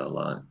Ortega a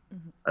lot.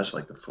 Mm-hmm. I just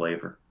like the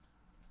flavor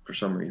for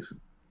some reason.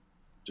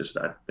 Just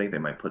I think they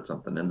might put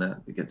something in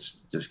that. It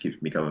just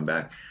keeps me coming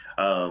back.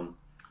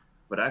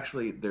 But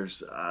actually,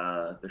 there's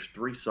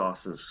 3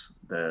 sauces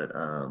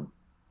that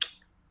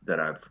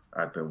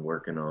I've been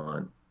working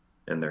on,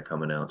 and they're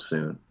coming out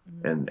soon.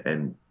 Mm-hmm.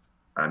 And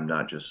I'm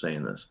not just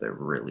saying this; they're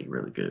really,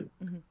 really good.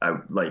 Mm-hmm. I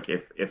like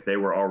if they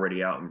were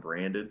already out and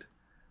branded,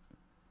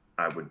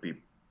 I would be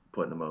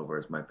putting them over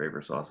as my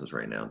favorite sauces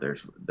right now.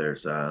 There's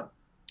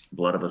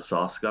Blood of a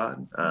Sauce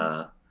God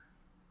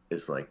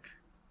is like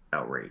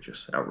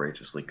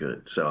outrageously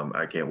good. So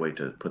I can't wait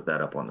to put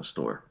that up on the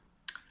store.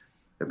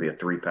 It'll be a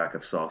 3-pack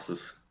of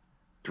sauces,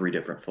 3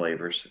 different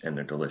flavors, and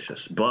they're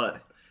delicious.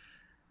 But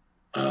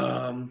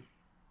I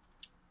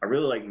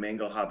really like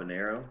mango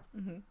habanero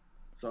Mm-hmm.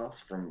 sauce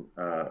from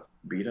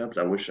B-Dubs.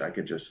 I wish I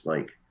could just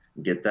like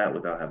get that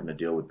without having to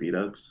deal with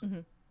B-Dubs Mm-hmm.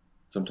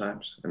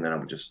 sometimes, and then I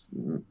would just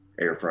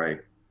air fry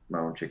my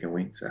own chicken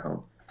wings at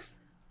home.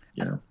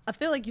 I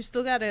feel like you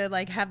still gotta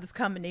like have this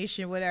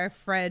combination with our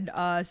friend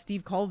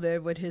Steve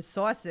Colvin with his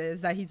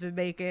sauces that he's been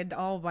making.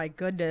 Oh my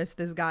goodness,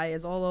 this guy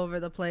is all over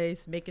the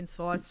place making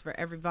sauce for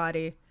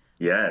everybody.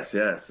 Yes.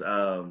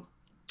 Who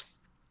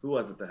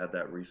was it that had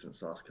that recent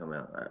sauce come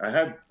out?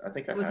 I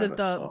think I Was have it a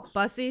the sauce.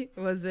 Bussy?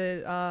 Was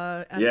it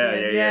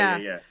Yeah.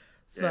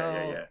 So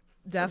The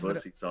definitely,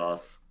 Bussy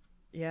sauce.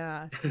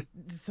 yeah,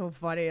 it's so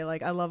funny.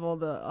 Like I love all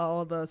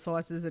the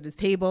sauces at his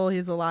table. He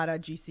has a lot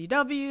of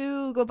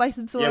GCW. Go buy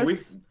some sauce. Yeah,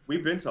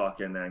 we've been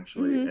talking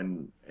actually,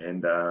 Mm-hmm.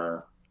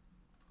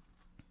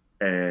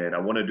 and I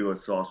want to do a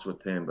sauce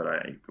with him, but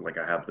I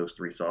have those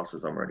 3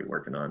 sauces I'm already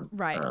working on.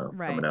 Right.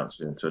 Coming out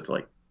soon, so it's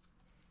like,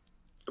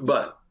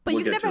 but But we'll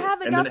you get never to it.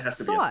 have And then it enough has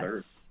to be a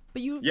third. sauce.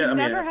 But you Yeah, I can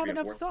mean, it never has to have be a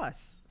enough fourth.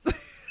 sauce.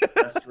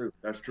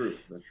 That's true.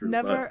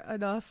 Never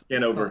enough.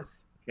 Can't sauce.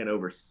 Can't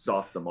over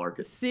sauce the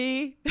market.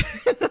 See?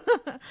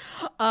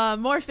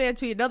 More fan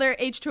tweet. Another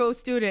H2O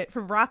student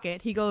from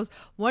Rocket. He goes,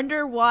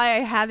 wonder why I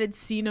haven't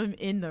seen him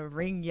in the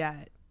ring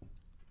yet.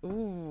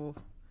 Ooh.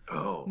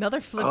 Oh.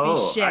 Another flippy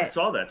shit. I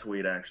saw that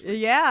tweet actually.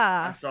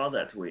 Yeah. I saw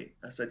that tweet.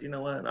 I said, you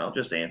know what? I'll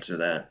just answer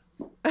that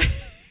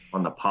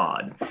on the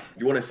pod.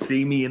 You want to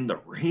see me in the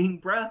ring,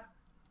 bruh?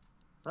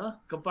 Huh?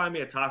 Come find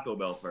me at Taco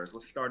Bell first.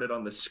 Let's start it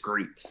on the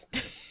streets.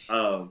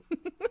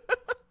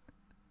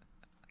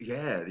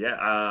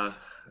 Yeah.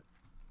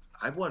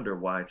 I wonder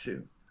why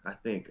too. I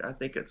think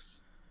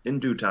it's in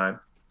due time.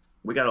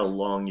 We got a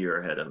long year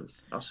ahead of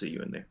us. I'll see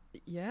you in there.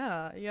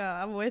 Yeah,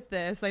 I'm with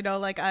this. I know,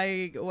 like,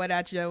 I went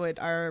at you with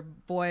our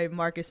boy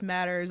Marcus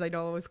Matters. I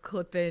know I was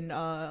clipping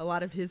a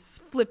lot of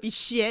his flippy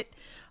shit.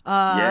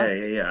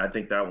 Yeah. I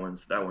think that's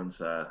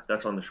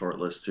on the short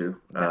list too.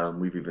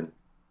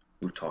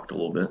 We've talked a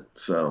little bit,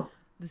 so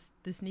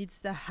this needs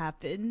to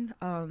happen.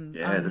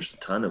 There's a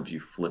ton of you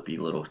flippy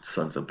little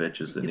sons of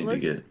bitches that need to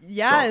get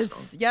yes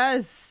sauced on.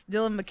 yes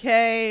Dylan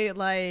McKay,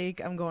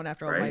 like, I'm going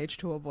after all my Right.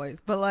 H2O boys,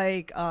 but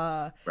like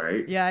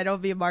Right? yeah, I know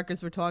me and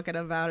Marcus were talking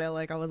about it.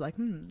 Like, I was like,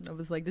 I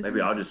was like, this Maybe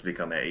is... I'll just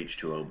become an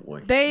H2O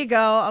boy. There you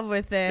go, I'm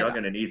with it. Y'all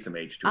gonna need some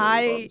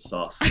H2O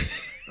sauce that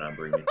I'm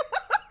bringing.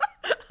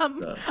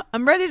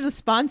 I'm ready to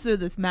sponsor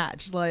this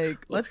match.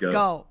 Like, let's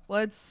go.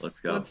 Let's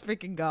go. Let's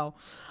freaking go.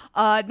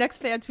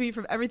 Next fan tweet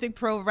from Everything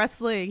Pro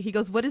Wrestling. He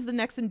goes, what is the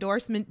next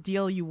endorsement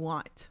deal you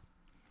want?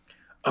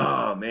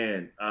 Oh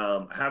man,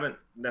 haven't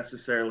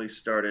necessarily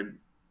started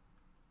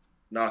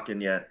knocking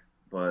yet,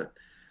 but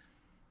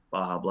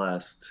Baja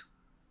Blast,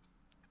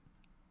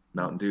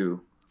 Mountain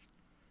Dew,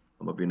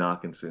 I'm gonna be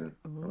knocking soon.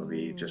 I'm gonna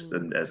be just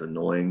as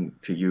annoying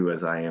to you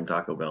as I am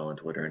Taco Bell on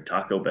Twitter, and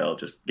Taco Bell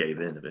just gave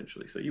in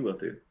eventually, so you will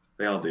too.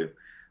 They all do.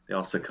 They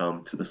all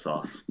succumb to the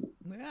sauce.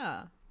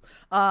 Yeah.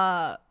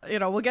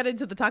 We'll get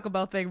into the Taco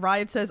Bell thing.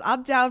 Ryan says,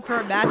 I'm down for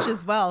a match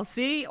as well.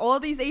 See, all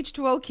these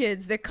H2O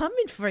kids, they're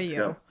coming for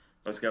you.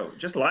 Let's go.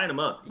 Just line them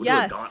up. We'll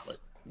yes. do a gauntlet.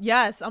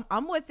 Yes,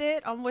 I'm with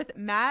it. I'm with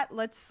Matt.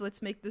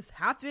 Let's make this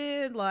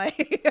happen.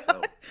 Like,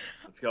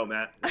 let's go,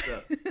 Matt. What's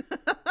up?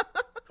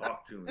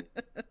 Talk to me.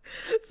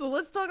 So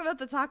let's talk about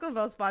the Taco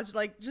Bell spots.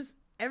 Like, just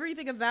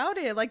everything about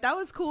it. Like, that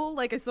was cool.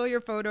 Like, I saw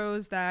your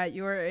photos that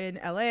you were in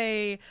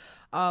LA.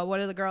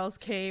 One of the girls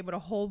came with a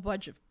whole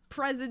bunch of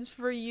presents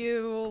for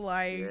you.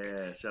 Like,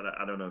 yeah, shout out.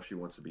 I don't know if she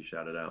wants to be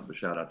shouted out, but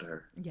shout out to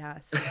her.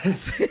 Yes.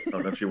 I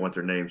don't know if she wants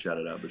her name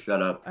shouted out, but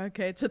shout out.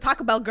 Okay, to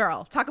Taco Bell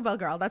Girl.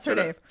 That's her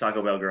name.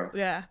 Taco Bell Girl.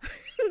 Yeah.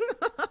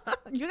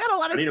 You got a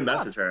lot of I need stuff. to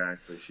message her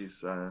actually.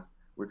 She's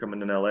we're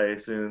coming in LA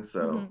soon,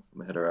 so I'm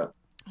gonna hit her up.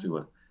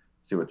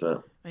 See what's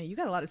up. Man, you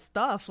got a lot of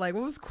stuff. Like,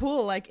 what was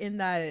cool, like, in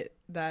that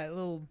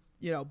little,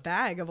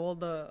 bag of all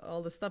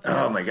the stuff.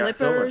 Oh my god,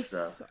 so much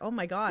stuff. Oh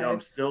my god.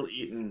 I'm still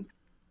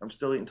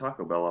eating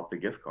Taco Bell off the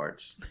gift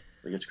cards.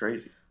 Like, it's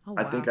crazy. Oh,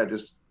 I wow. think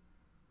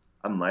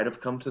I might have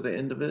come to the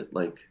end of it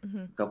like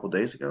a couple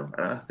days ago.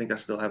 And I think I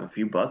still have a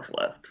few bucks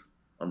left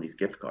on these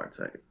gift cards.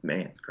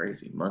 Man,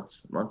 crazy.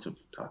 Months of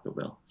Taco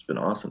Bell. It's been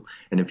awesome.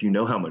 And if you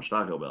know how much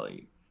Taco Bell I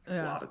eat,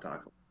 a lot of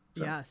Taco.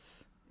 So.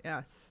 Yes.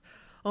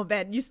 Oh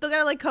man, you still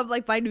gotta like come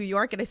like by New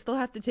York, and I still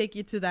have to take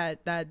you to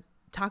that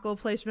taco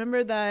place.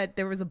 Remember that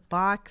there was a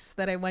box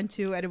that I went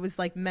to, and it was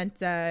like meant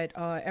that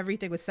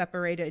everything was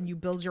separated and you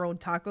build your own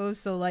tacos.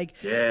 So like,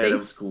 that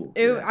was cool.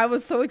 I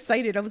was so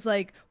excited. I was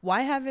like,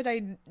 why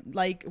did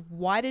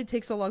it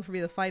take so long for me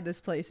to find this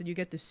place? And you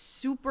get this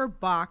super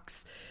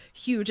box,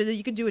 huge, and then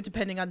you can do it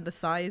depending on the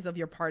size of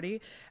your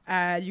party.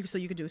 And you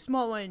could do a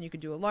small one, you could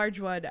do a large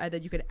one, and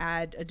then you could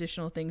add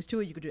additional things to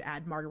it. You could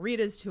add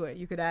margaritas to it.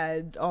 You could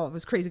add it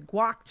was crazy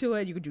guac to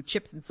it. You could do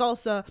chips and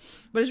salsa.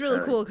 But it's really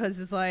cool because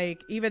it's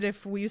like, even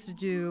if we used to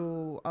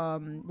do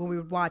when we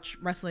would watch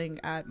wrestling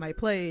at my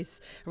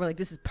place, we're like,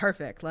 this is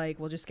perfect. Like,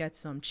 we'll just get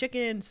some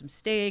chicken, some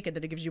steak, and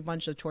then it gives you a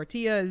bunch of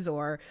tortillas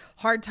or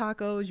hard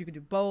tacos. You can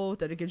do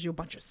both, and it gives you a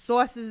bunch of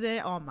sauces in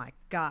it. Oh my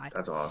god,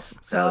 that's awesome.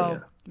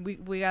 So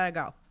we gotta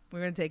go. We're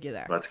gonna take you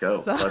there. Let's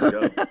go. Let's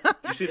go. Did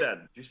you see that?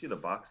 Did you see the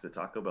box that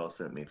Taco Bell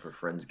sent me for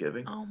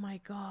Friendsgiving? Oh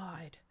my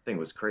god. Thing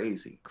was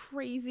crazy.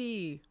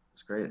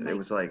 It's great. It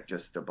was like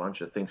just a bunch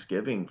of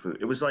Thanksgiving food.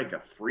 It was like a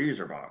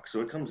freezer box.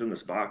 So it comes in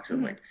this box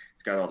and like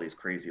it's got all these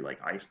crazy like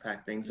ice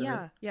pack things in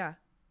it. Yeah.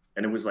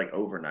 And it was like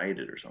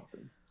overnighted or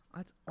something.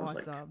 That's I was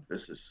awesome. like,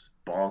 this is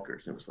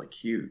bonkers. It was like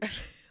huge.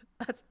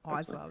 That's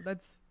awesome.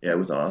 Yeah, it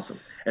was awesome.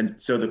 And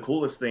so the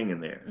coolest thing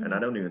in there, and I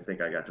don't even think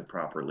I got to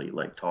properly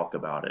like talk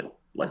about it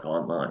like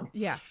online.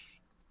 Yeah.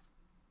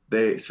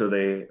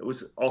 It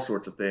was all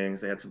sorts of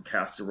things. They had some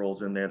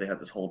casseroles in there. They had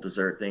this whole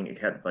dessert thing. It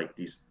had like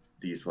these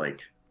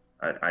like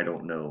I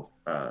don't know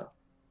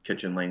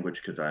kitchen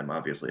language because I'm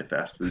obviously a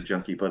fast food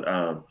junkie, but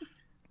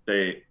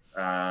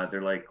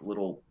they're like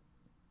little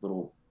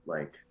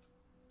like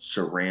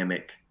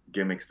ceramic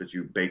gimmicks that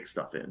you bake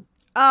stuff in.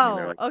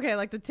 Oh, like, okay,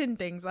 like the tin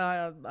things.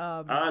 well,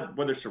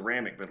 they're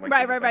ceramic, but like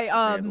right.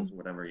 Candles,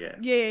 whatever.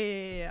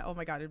 Yeah. Oh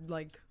my god,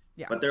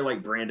 yeah. But they're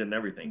like branded and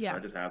everything. Yeah. So I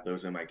just have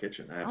those in my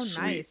kitchen. I have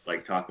nice.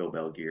 like Taco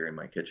Bell gear in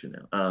my kitchen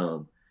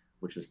now,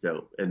 which is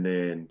dope. And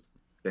then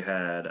They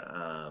had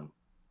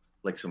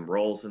like some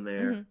rolls in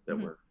there that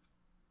Hmm. were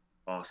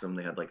awesome.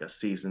 They had like a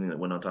seasoning that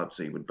went on top,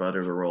 so you would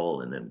butter the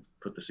roll and then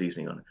put the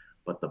seasoning on it.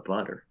 But the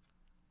butter,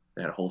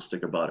 they had a whole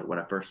stick of butter. When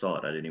I first saw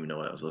it, I didn't even know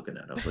what I was looking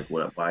at. I was like,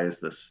 "What? Why is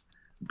this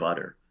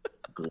butter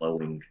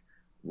glowing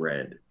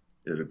red?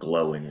 It's a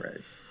glowing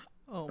red."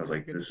 Oh I was my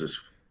like, goodness. "This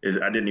is."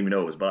 I didn't even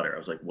know it was butter. I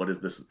was like, "What is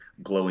this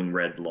glowing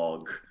red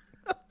log?"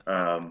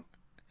 Um,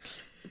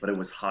 but it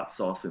was hot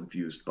sauce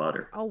infused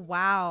butter. Oh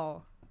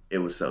wow. It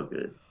was so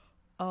good.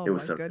 Oh It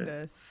was my so good.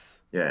 goodness.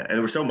 Yeah, and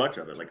there was so much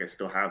of it. Like I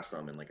still have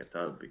some in like a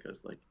tub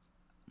because like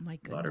My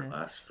butter goodness.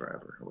 lasts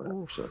forever or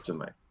whatever. So Oof. it's in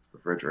my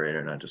refrigerator,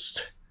 and I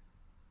just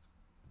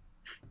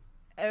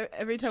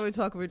Every time we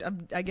talk,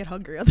 I get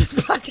hungry on this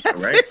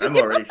podcast. right. I'm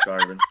already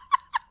starving.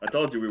 I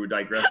told you we would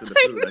digress into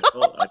food.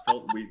 I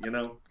told we, we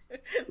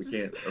Just-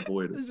 can't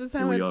avoid it. It's just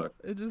Here how we it. are.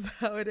 It's just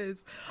how it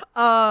is.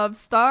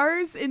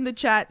 Stars in the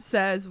chat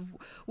says,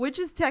 which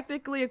is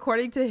technically,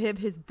 according to him,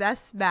 his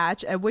best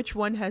match, and which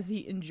one has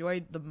he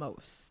enjoyed the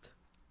most?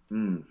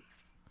 Mm.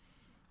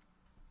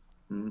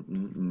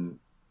 Mm-mm-mm.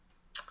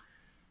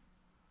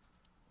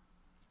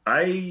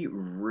 I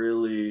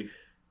really.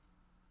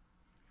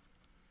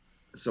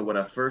 So when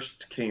I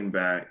first came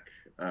back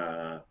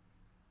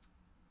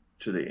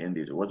to the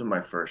Indies, it wasn't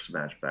my first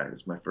match back. It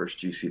was my first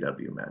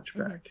GCW match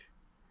Mhm. back,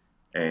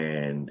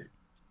 and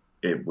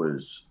it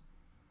was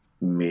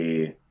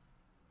me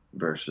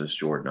versus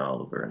Jordan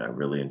Oliver, and I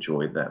really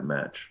enjoyed that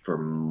match for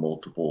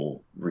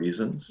multiple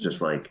reasons,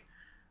 just like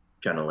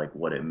kind of like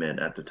what it meant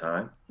at the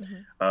time.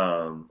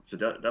 So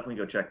definitely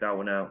go check that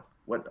one out.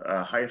 What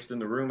Highest in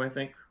the Room, I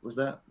think was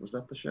that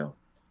the show?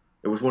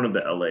 It was one of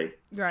the LA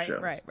Right,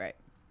 shows, right.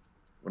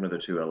 one of the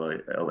two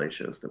LA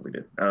shows that we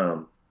did.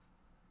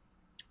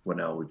 Well,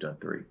 now we've done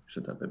three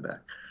since I've been back.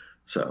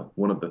 So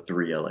one of the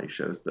three LA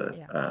shows that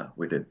Yeah.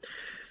 we did.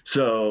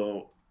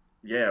 So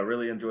yeah, I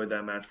really enjoyed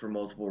that match for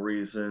multiple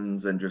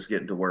reasons, and just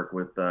getting to work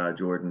with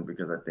Jordan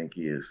because I think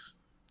he is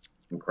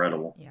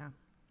incredible, Yeah.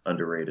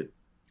 underrated.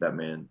 That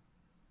man,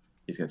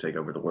 he's gonna take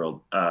over the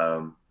world.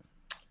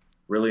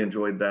 Really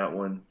enjoyed that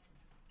one,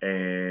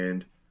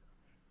 and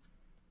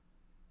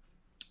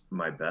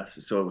my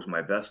best. So it was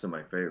my best and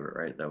my favorite,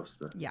 right? That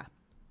was Yeah.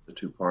 the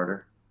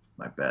two-parter.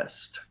 My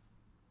best.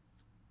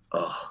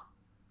 Oh,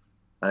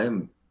 I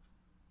am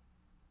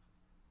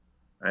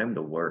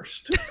the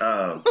worst.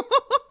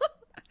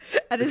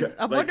 And I'm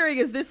Like, wondering,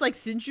 is this like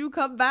since you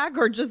come back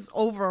or just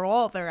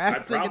overall they're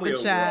asking in probably the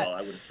chat? overall,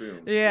 I would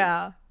assume.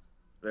 Yeah.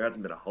 There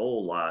hasn't been a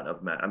whole lot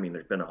of I mean,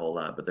 there's been a whole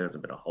lot, but there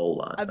hasn't been a whole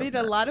lot. I of mean,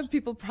 a lot matches. of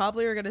people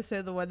probably are gonna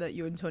say the one that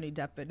you and Tony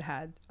Deppen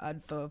had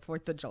on the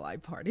 4th of July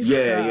party.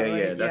 Yeah,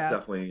 Like, That's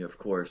definitely, of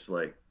course,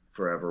 like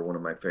forever one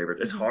of my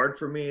favorites. It's hard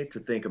for me to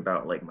think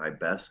about like my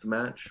best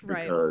match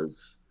Right.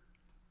 because,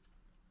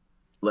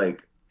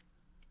 like,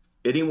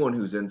 anyone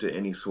who's into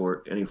any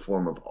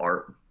form of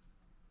art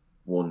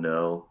will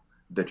know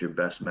that your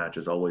best match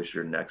is always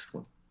your next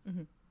one.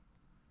 Mhm.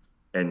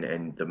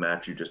 And the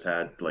match you just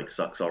had like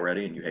sucks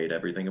already, and you hate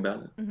everything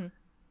about it. Mhm.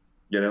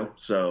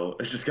 So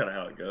it's just kind of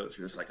how it goes.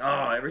 You're just like,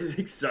 oh,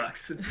 everything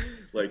sucks.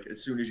 Like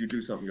as soon as you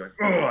do something, you're like,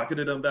 oh, I could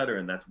have done better,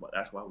 and that's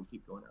why we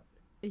keep going out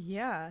there.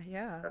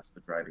 Yeah. That's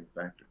the driving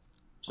factor.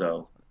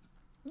 So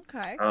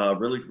Okay.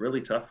 really,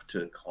 really tough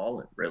to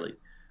call it. Really,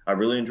 I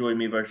really enjoyed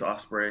me versus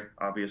Osprey.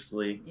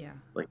 Obviously, Yeah.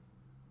 like,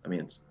 I mean,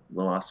 it's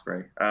Will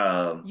Osprey.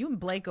 You and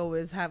Blake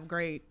always have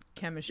great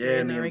chemistry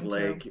Yeah, in the me and ring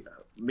Blake. too.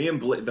 Me and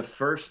Blake. The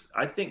first,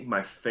 I think,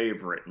 my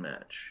favorite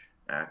match,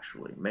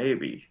 actually,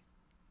 maybe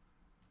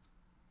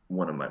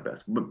one of my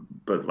best,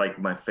 but like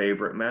my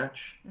favorite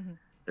match Mhm.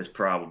 is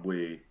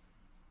probably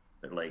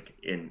like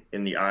in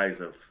the eyes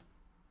of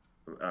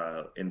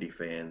indie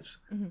fans,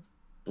 Mhm.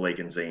 Blake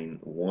and Zane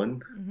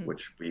won, Mhm.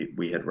 which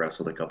we had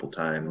wrestled a couple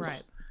times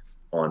Right.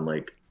 on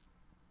like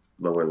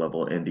lower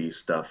level indie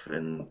stuff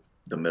in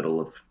the middle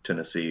of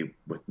Tennessee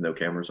with no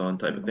cameras on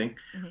type of thing.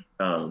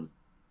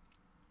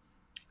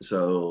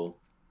 So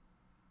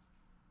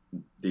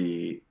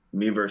the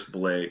me versus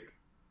Blake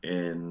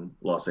in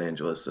Los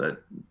Angeles at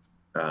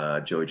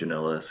Joey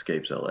Janela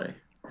Escapes LA.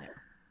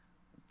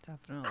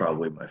 Definitely.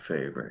 Probably my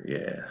favorite.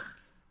 Yeah.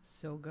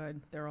 So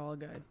good. They're all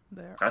good.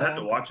 I'd have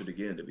to watch it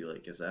again to be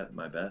like, is that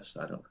my best?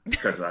 I don't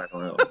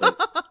know.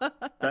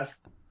 But best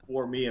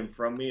for me and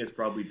from me is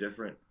probably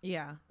different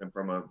Yeah. and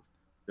from a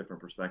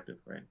different perspective,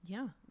 right?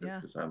 Yeah. Just Yeah.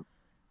 because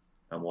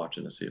I'm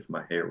watching to see if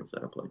my hair was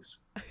out of place.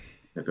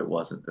 If it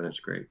wasn't, then it's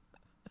great.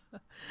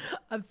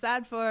 I'm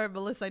sad for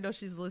Melissa. I know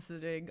she's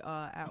listening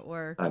at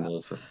work. Hi,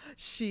 Melissa.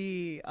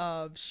 She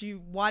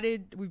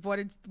wanted we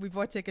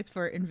bought tickets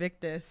for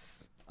Invictus.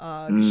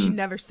 'Cause she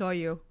never saw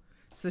you,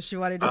 so she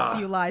wanted to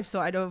see you live. So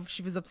I know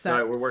she was upset. All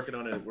right, we're working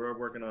on it. We're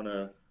working on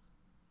a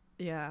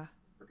Yeah.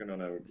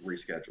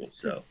 reschedule. To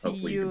So see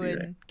hopefully you can be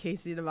and there.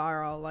 Casey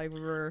Navarro, like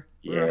we were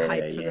Yeah,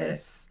 hyped for yeah.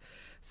 this.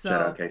 So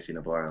Shout out Casey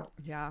Navarro.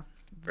 yeah,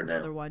 For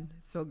another now. one.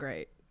 So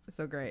great.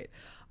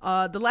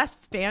 The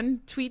last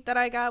fan tweet that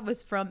I got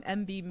was from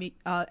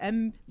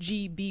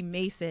MGB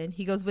Mason.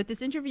 He goes, with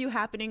this interview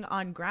happening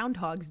on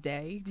Groundhog's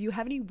Day, do you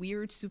have any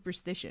weird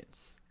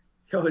superstitions?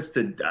 Yo,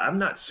 I'm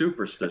not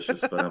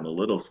superstitious, but I'm a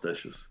little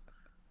stitious.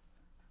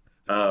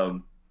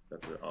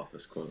 That's an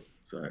office quote.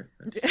 Sorry.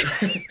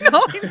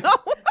 No, no.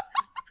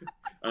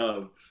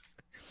 um,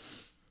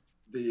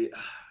 the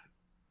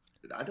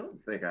I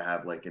don't think I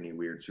have like any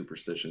weird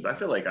superstitions. I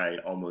feel like I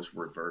almost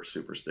reverse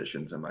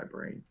superstitions in my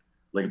brain.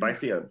 Like if I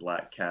see a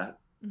black cat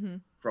Mm-hmm.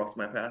 cross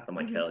my path, I'm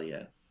like, Mm-hmm. hell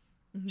yeah,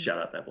 Mm-hmm. shout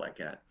out that black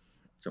cat.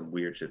 Some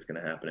weird shit's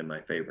gonna happen in my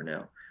favor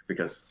now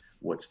because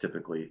what's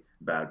typically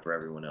bad for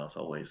everyone else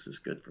always is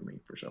good for me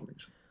for some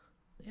reason.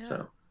 Yeah.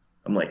 So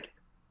I'm like,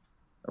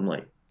 I'm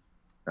like,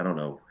 I don't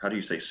know. How do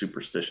you say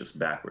superstitious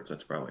backwards?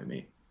 That's probably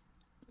me.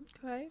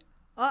 Okay.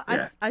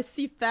 Yeah. I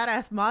see Fat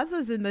Ass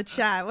Mazza's in the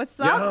chat. What's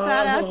up,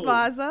 Fat Ass Yo!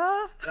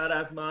 Mazza?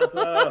 Badass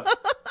Masa.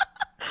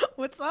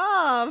 What's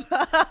up?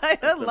 I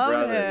That's the love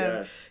brother, him.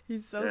 yes.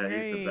 He's so Yeah,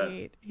 great. he's the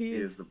best. He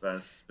is the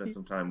best. Spent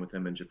some time with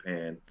him in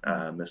Japan.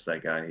 Miss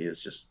that guy. He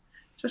is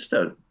just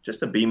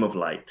a beam of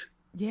light.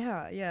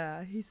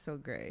 Yeah, he's so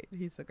great.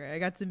 He's so great. I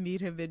got to meet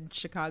him in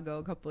Chicago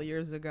a couple of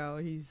years ago.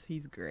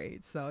 He's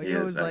great. So he He is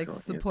always like excellent.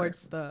 He is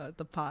supports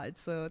the pod.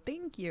 So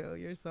thank you.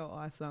 You're so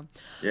awesome.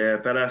 Yeah,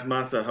 Fat Ass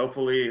Masa.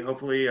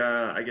 Hopefully,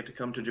 I get to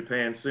come to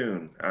Japan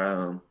soon.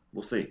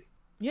 We'll see.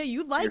 Yeah,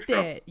 you Fingers liked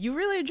crossed. it. You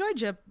really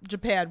enjoyed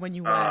Japan when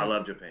you went. I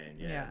love Japan.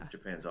 Yeah, Yeah.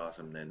 Japan's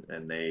awesome,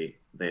 and they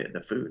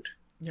the food.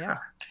 Yeah.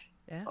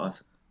 Yeah.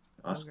 Awesome.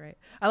 So Awesome. great.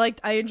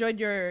 I enjoyed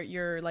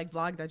your like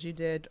vlog that you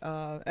did.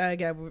 And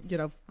again,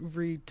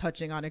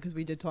 retouching on it because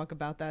we did talk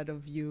about that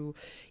of you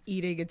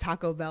eating a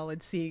Taco Bell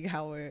and seeing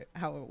how it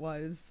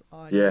was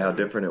on. Yeah, how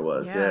different it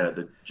was. Yeah. Yeah,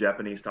 the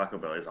Japanese Taco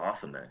Bell is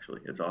awesome. Actually,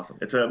 it's awesome.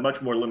 It's a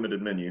much more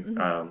limited menu.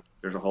 Mm-hmm.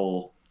 There's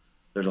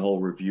a whole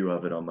review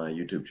of it on my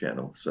YouTube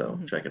channel, so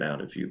Mm-hmm. check it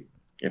out if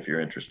you're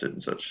interested in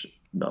such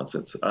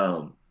nonsense.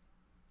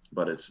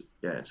 But it's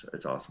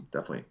awesome.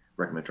 Definitely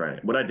recommend trying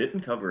it. What I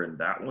didn't cover in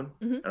that one,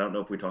 Mhm. I don't know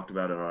if we talked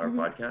about it on our Mhm.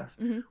 podcast,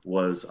 Mhm.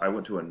 was I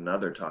went to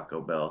another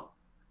Taco Bell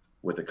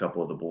with a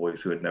couple of the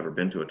boys who had never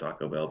been to a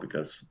Taco Bell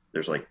because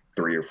there's like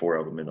 3 or 4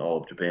 of them in all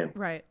of Japan.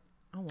 Right.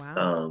 Oh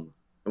wow.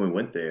 And we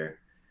went there.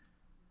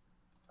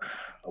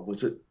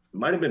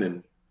 Might have been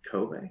in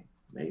Kobe,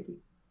 maybe.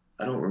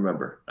 I don't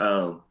remember.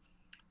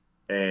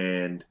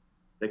 And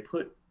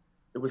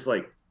it was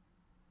like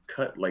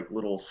cut like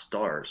little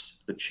stars.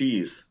 The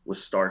cheese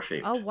was star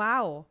shaped. Oh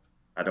wow.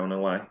 I don't know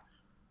why.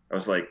 I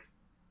was like,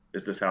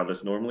 is this how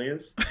this normally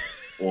is?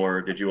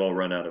 Or did you all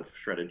run out of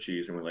shredded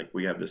cheese and we're like,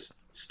 we have this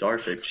star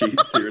shaped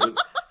cheese here?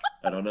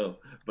 I don't know,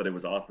 but it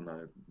was awesome.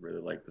 I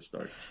really liked the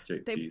star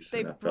shaped cheese.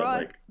 They and I felt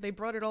like, they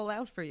brought it all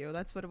out for you.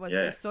 That's what it was.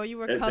 Yeah. They saw you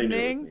were They knew it was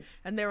coming, me.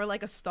 and they were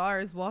like a star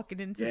is walking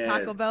into Yeah,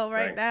 Taco Bell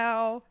right right.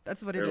 now.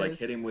 That's what They're it like is.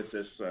 hit him with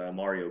this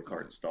Mario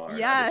Kart star. and I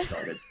Yes.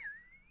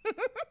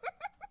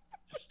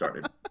 just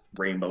started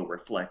rainbow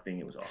reflecting.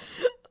 It was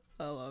awesome.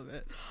 I love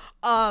it.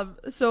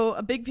 So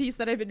a big piece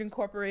that I've been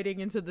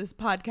incorporating into this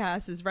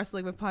podcast is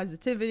wrestling with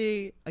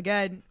positivity.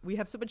 Again, we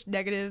have so much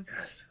negative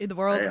Yes. in the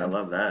world. Hey, I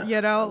love that. You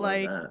I know, love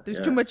like that. there's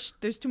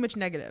Yes. too much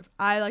negative.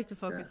 I like to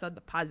focus Yes. on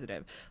the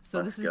positive. So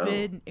Let's this has go.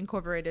 been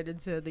incorporated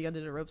into the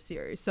Under the Rope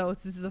series. So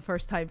this is the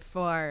first time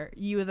for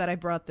you that I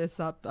brought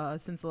this up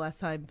since the last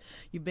time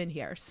you've been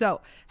here.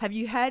 So have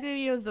you had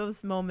any of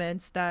those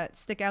moments that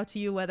stick out to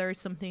you, whether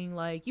it's something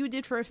like you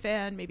did for a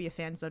fan, maybe a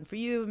fan's done for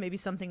you, maybe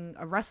something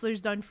a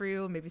wrestler's done for you,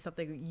 maybe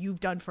something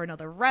you've done for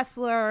another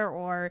wrestler,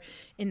 or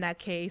in that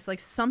case, like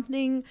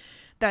something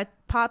that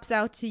pops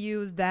out to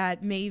you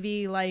that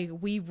maybe like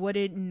we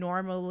wouldn't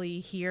normally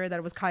hear, that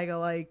it was kind of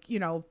like,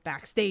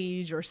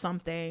 backstage or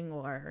something,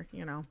 or,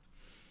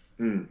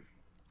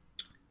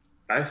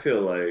 I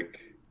feel like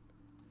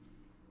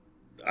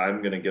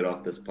I'm gonna get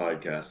off this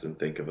podcast and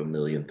think of a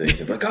million things.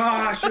 And be like,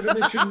 I should have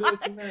mentioned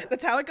this and that.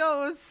 That's how it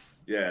goes.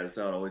 Yeah, that's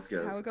how it always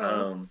That's goes. how it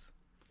goes.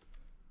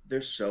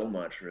 There's so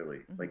much, really.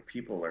 Like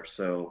people are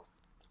so.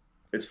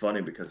 It's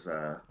funny because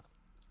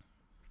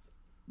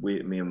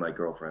me and my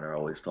girlfriend are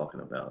always talking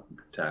about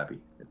Tabby.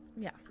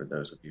 Yeah. For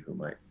those of you who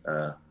might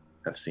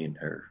have seen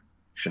her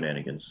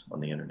shenanigans on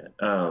the internet,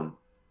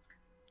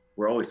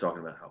 we're always talking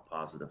about how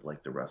positive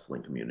like the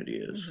wrestling community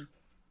is,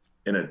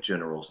 in a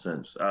general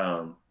sense.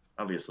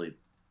 Obviously,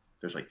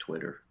 there's like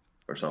Twitter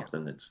or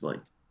something that's like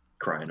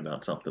crying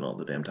about something all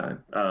the damn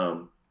time,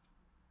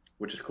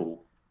 which is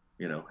cool.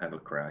 Have a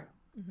cry.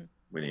 Mhm.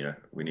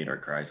 We need our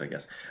cries, I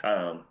guess.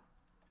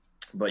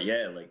 But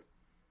yeah, like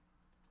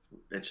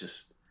it's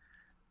just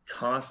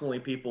constantly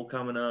people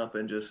coming up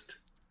and just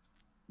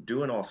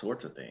doing all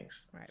sorts of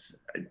things. Right.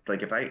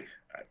 Like if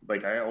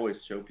I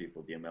always show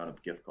people the amount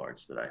of gift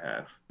cards that I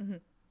have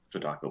to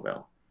Taco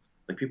Bell.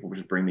 Like people would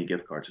just bring me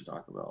gift cards to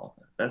Taco Bell.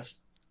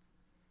 That's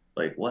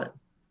like what?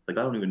 Like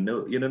I don't even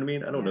know. You know what I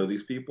mean? I don't know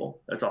these people.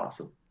 That's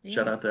awesome. Yeah.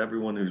 Shout out to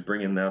everyone who's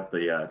bringing out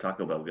the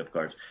Taco Bell gift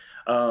cards.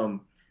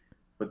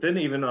 But then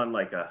even on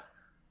like a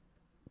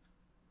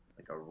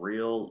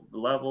real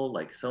level,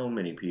 like so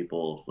many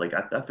people, like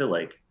I feel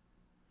like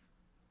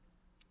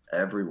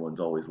everyone's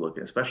always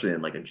looking, especially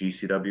in like a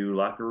GCW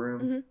locker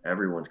room.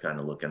 Everyone's kind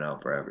of looking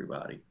out for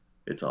everybody.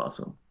 It's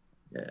awesome.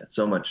 Yeah,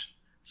 so much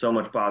so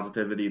much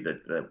positivity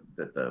that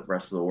the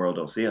rest of the world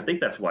don't see. I think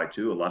that's why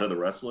too. A lot of the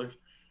wrestlers,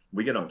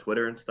 we get on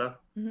Twitter and stuff,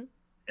 Hmm.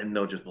 and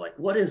they'll just be like,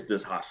 "What is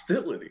this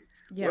hostility?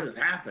 What Yeah. is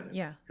happening?"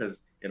 Yeah.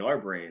 Because in our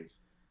brains,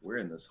 we're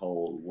in this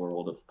whole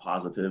world of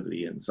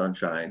positivity and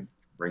sunshine,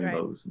 Right.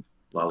 rainbows, and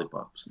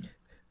lollipops.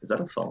 Is that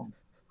a song?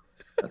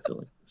 I feel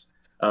like this.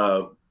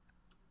 Uh,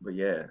 but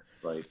yeah,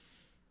 like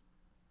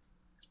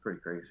it's pretty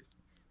crazy,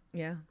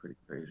 Yeah. pretty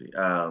crazy.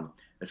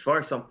 As far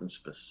as something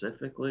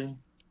specifically,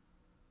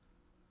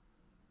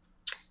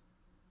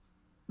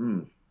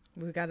 hmm,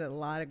 We've got a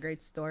lot of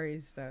great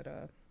stories that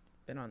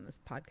been on this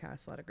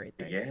podcast. A lot of great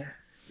things. yeah,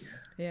 yeah,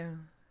 Yeah.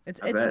 I It's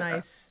bet.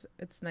 nice.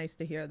 It's nice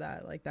to hear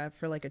that like that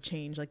for like a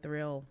change, like the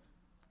real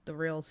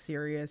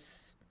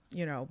serious,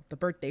 the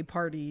birthday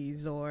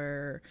parties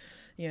or,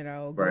 Right,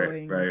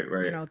 going, right,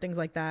 right. things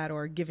like that,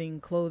 or giving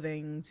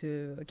clothing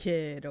to a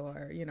kid,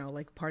 or,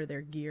 like part of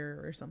their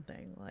gear or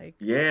something like,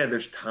 Yeah,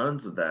 there's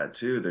tons of that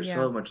too. There's yeah.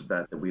 so much of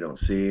that that we don't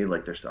see.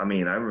 Like there's, I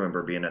mean, I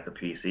remember being at the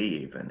PC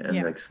even, and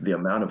Yeah. like the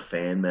amount of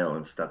fan mail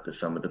and stuff that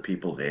some of the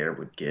people there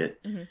would get,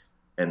 Hmm.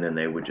 and then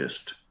they would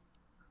just,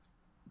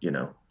 you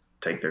know,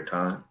 take their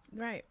time,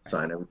 Right. Right.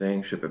 sign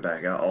everything, ship it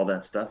back out, all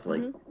that stuff.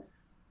 Like, Hmm.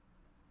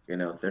 they're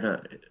not,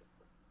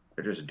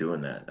 they're just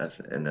doing that.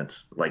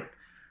 That's like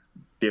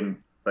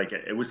them. Like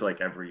it was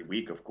like every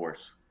week, of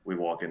course, we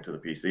walk into the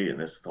PC, and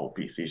this whole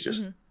PC's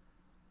just Hmm.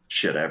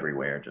 shit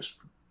everywhere.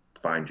 Just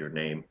find your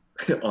name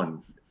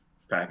on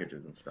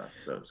packages and stuff.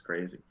 So it's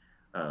crazy.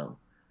 Um,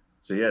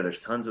 so yeah, there's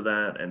tons of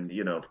that, and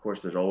of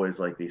course, there's always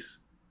like these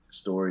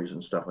stories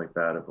and stuff like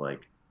that of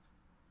like,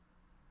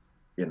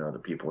 the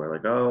people are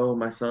like, oh,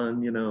 my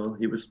son,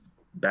 he was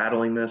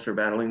battling this or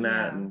battling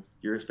that, Yeah. and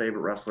you're his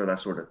favorite wrestler, that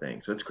sort of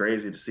thing. So it's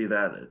crazy to see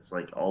that. It's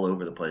like all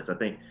over the place. I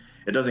think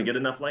it doesn't get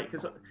enough light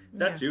because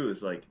that Yeah. too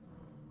is like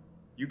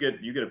you get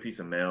a piece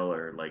of mail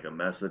or like a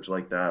message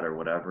like that or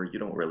whatever. You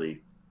don't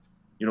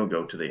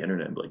go to the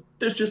internet and be like,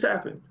 this just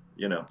happened,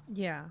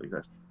 Yeah. like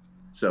that's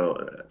so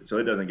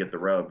it doesn't get the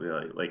rub,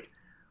 like,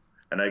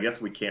 and I guess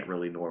we can't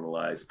really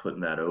normalize putting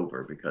that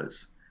over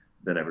because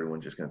then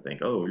everyone's just gonna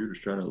think, oh, you're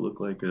just trying to look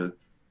like a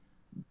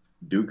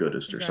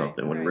do-goodist or Right.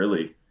 something, when Right.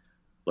 really,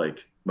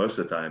 like, most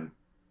of the time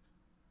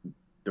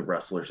the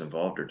wrestlers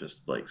involved are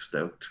just like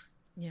stoked.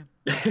 Yeah.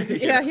 you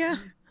Yeah. know Yeah.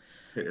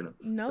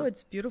 No, so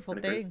it's a beautiful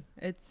kind of crazy. thing.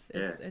 It's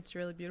Yeah, it's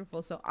really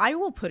beautiful. So I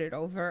will put it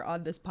over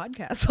on this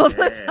podcast all the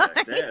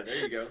yeah, yeah, time. there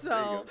you go, there you So,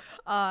 go.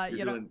 uh, you're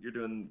you know, doing you're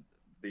doing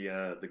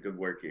the good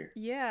work here.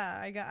 yeah,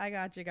 I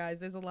got you guys.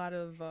 There's a lot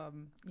of a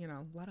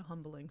lot of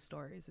humbling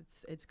stories.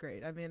 It's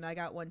great. I mean, I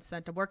got one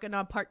sent. I'm working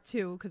on part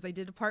two because I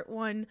did a part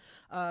one.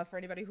 For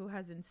anybody who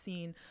hasn't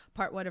seen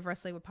part one of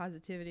Wrestling with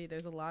Positivity,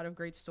 there's a lot of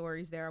great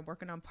stories there. I'm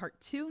working on part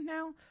two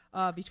now.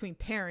 Between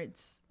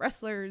parents,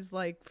 wrestlers,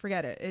 like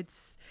forget it.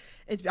 It's.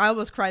 I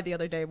almost cried the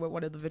other day with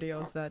one of the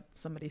videos that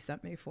somebody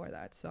sent me for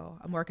that. So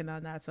I'm working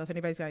on that. So if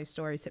anybody's got any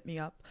stories, hit me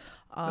up.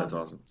 That's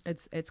awesome.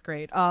 It's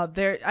great.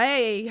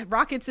 Hey,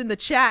 Rocket's in the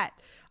chat.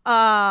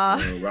 Uh,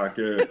 Oh,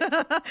 Rocket.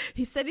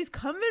 he said he's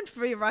coming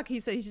for you, Rocket. He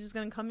said he's just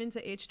gonna come into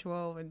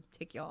H2O and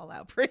take you all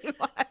out, pretty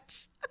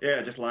much.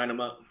 Yeah, just line them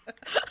up,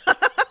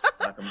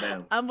 knock them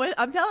down.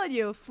 I'm telling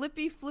you,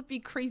 flippy,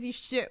 crazy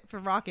shit for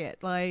Rocket.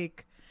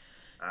 Like,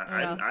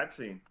 I've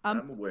seen, I'm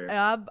I'm aware.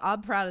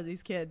 I'm proud of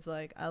these kids.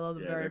 Like, I love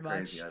them Yeah, very they're much.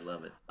 crazy. I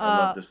love it. I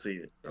love Uh, to see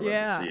it. I love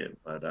yeah. to see it.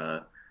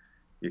 But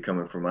you're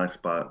coming from my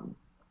spot.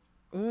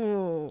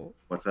 Ooh.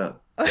 What's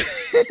up?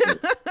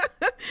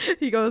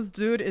 He goes,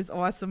 dude is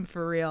awesome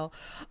for real.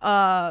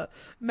 Matt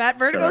Shout out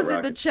Vertigo's in the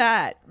Rocket.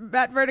 chat.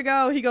 Matt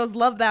Vertigo, he goes,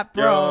 love that,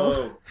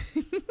 bro.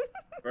 Yo,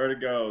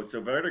 Vertigo.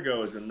 So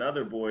Vertigo is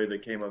another boy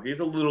that came up. He's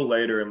a little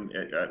later,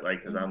 like,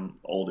 because I'm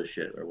old as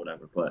shit or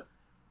whatever. But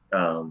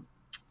um,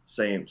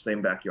 same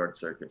backyard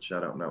circuit.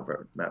 Shout out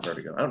Matt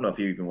Vertigo. I don't know if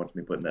he even wants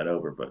me putting that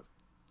over, but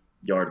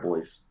Yard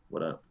Boys,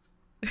 what up?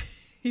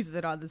 He's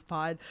been on this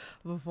pod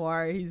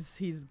before.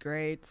 He's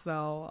great.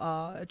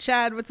 So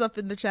Chad, what's up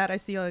in the chat? I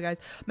see all you guys.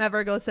 Matt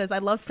Virgo says, I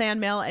love fan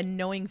mail and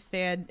knowing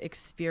fan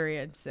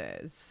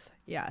experiences.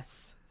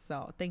 Yes.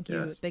 So thank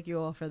you. Yes. Thank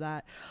you all for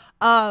that.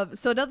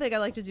 So another thing I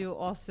like to do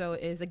also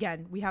is,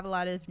 again, we have a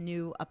lot of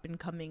new up and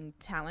coming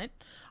talent.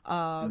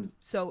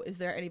 So is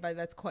there anybody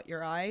that's caught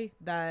your eye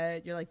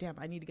that you're like, damn,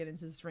 I need to get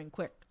into this ring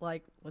quick.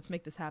 Like, let's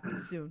make this happen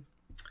soon.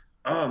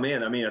 Oh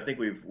man, I mean, I think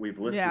we've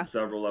listed Yeah.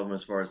 several of them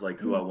as far as like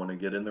who I want to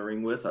get in the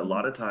ring with. A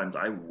lot of times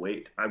I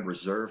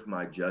reserve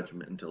my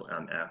judgment until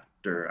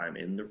after I'm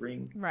in the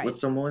ring Right. with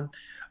someone.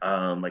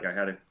 Like I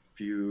had a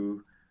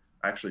few,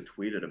 I actually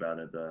tweeted about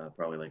it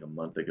probably like a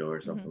month ago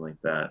or something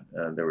like that.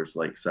 There was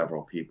like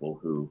several people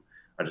who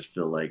I just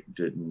feel like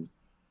didn't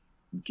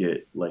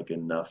get like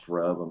enough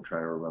rub. I'm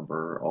trying to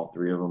remember all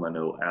three of them. I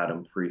know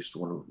Adam Priest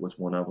was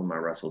one of them. I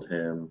wrestled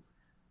him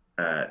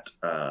at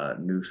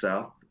New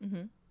South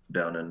Mm-hmm.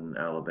 down in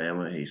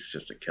Alabama. He's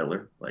just a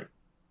killer. Like,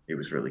 he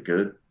was really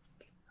good.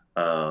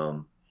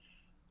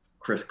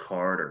 Chris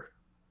Carter.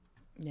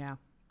 Yeah.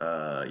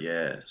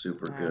 Yeah,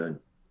 super Wow. good.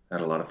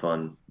 Had a lot of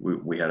fun.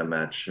 We had a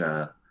match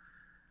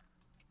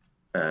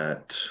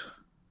at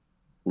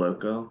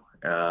Loco,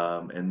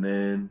 And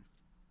then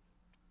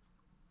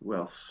who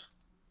else?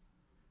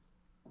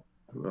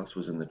 Who else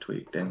was in the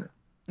tweet? Damn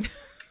it.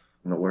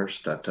 I'm the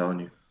worst, I'm telling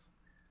you.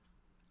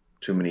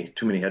 Too many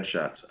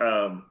headshots.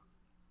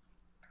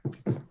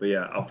 But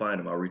yeah, I'll find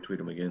them. I'll retweet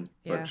them again.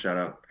 Yeah. But shout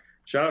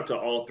out to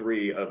all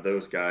three of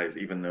those guys,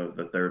 even though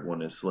the third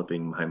one is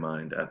slipping my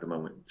mind at the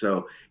moment.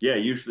 So yeah,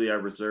 usually I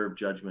reserve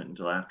judgment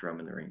until after I'm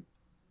in the ring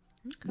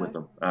with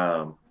them.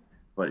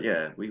 But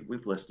yeah,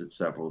 we've listed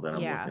several that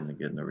I'm looking to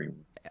get in the ring.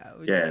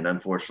 Yeah, and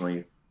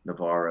unfortunately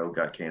Navarro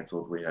got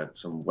canceled. We had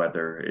some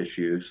weather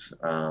issues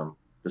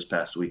this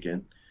past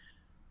weekend.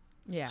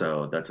 Yeah.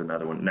 So that's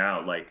another one.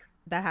 Now, like,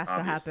 that has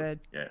to happen.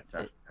 Yeah,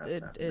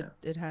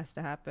 it has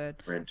to happen.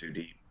 Ran too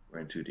deep.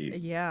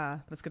 Yeah,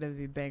 that's gonna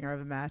be a banger of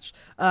a match.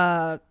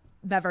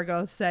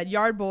 Nevergo said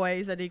Yard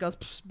Boys, and he goes,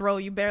 bro,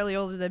 you barely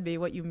older than me.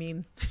 What you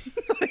mean?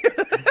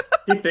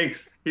 He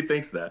thinks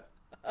that.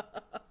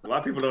 A lot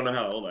of people don't know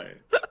how old I am.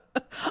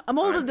 I'm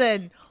older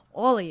than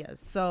all of you.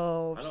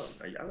 So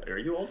are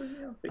you older than me?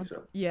 I don't think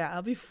so. Yeah,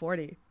 I'll be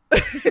 40.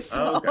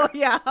 Okay.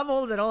 Yeah, I'm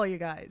older than all you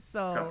guys.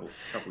 So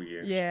couple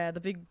years. Yeah, the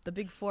big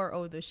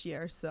 4-0 this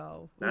year.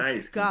 So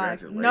nice.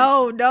 God,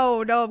 no,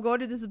 I'm going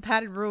to this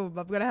padded room.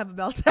 I'm gonna have a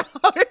meltdown.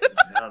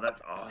 No,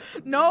 that's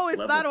awesome. No, it's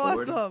level not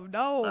 40? awesome.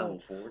 No. Level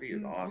 40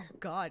 is awesome.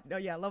 God, no,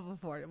 yeah, level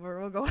 40.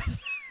 We'll go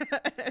with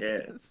that.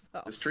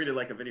 Yeah, just treat it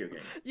like a video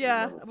game.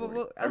 Yeah, okay,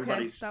 that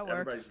works.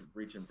 Everybody's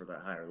reaching for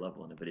that higher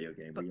level in a video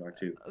game. We are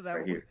too, that,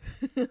 right here.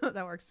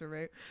 That works for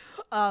me.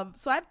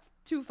 So I have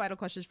 2 final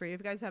questions for you. If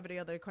you guys have any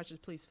other questions,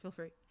 please feel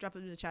free. Drop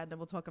them in the chat, and then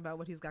we'll talk about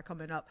what he's got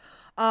coming up.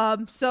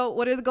 So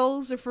what are the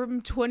goals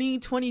from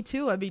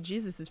 2022? I mean,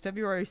 Jesus, it's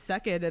February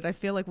 2nd, and I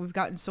feel like we've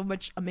gotten so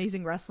much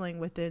amazing wrestling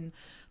within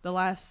the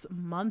last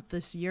month.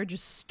 This year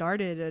just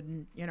started,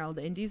 and, you know,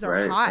 the indies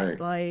are hot. Right.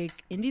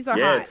 Like, indies are hot.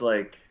 Yeah, it's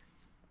like,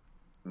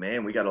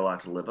 man, we got a lot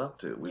to live up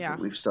to.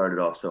 We've started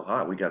off so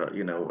hot. We got to,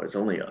 you know, it's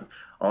only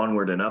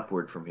onward and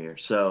upward from here.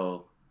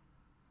 So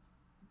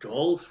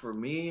goals for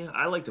me,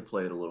 I like to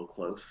play it a little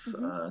close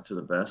to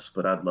the vest,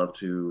 but I'd love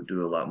to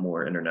do a lot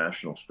more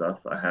international stuff.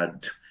 I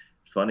had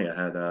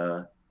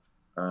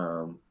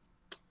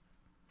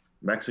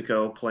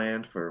Mexico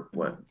planned for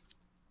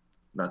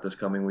not this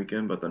coming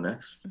weekend, but the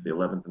next, the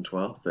 11th and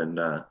 12th, and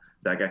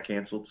that got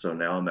canceled. So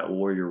now I'm at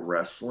Warrior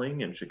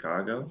Wrestling in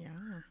Chicago. Yeah.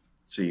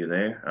 See you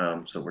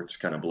there. So we're just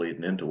kind of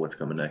bleeding into what's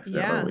coming next.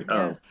 Yeah,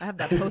 yeah. I have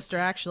that poster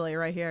actually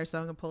right here, so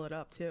I'm gonna pull it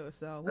up too.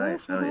 So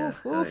nice.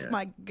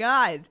 My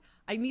God,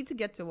 I need to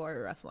get to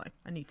Warrior Wrestling.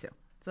 I need to.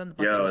 It's on the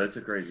bucket list. It's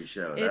a crazy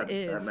show.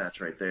 That match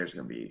right there is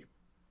gonna be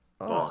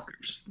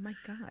bonkers. Oh my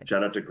God.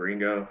 Shout out to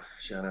Gringo.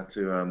 Shout out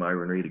to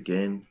Myron Reed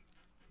again.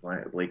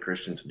 Blake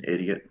Christian's an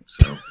idiot.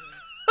 So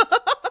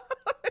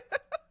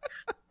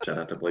shout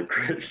out to Blake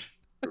Christian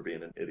for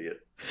being an idiot.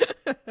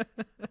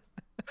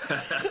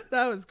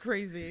 That was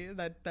crazy.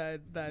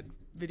 That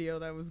video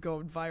that was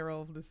going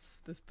viral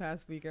this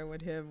past weekend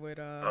with him with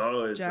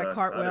Jack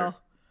Cartwheel.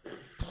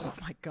 Oh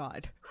my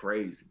God.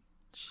 Crazy.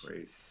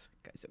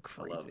 Guys are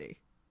crazy.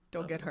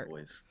 Don't get hurt.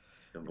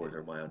 Them boys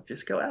are wild.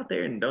 Just go out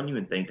there and don't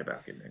even think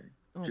about getting there.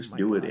 Just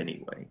do it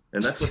anyway.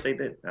 And that's what they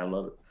did. I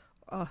love it.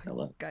 Oh,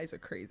 you guys are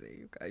crazy.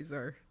 You guys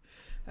are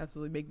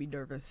absolutely make me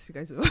nervous. You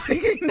guys are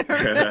making me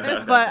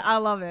nervous, but I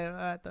love it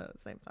at the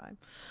same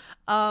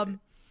time.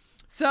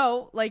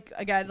 So, like,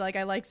 again, like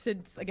I like,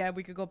 since again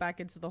we could go back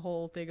into the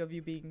whole thing of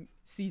you being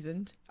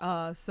seasoned.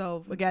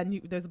 So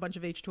again, there's a bunch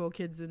of H2O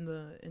kids in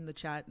the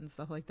chat and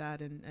stuff like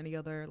that, and any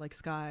other like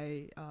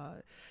Sky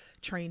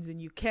trains in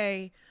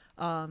UK.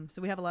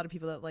 So we have a lot of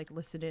people that like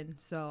listen in.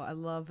 So I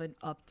love an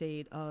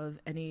update of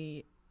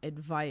any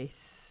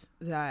advice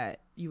that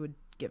you would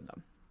give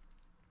them.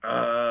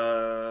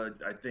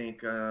 I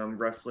think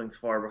wrestling's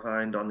far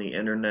behind on the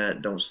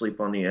internet. Don't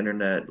sleep on the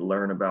internet.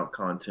 Learn about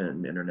content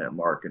and internet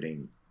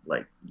marketing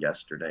like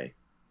yesterday.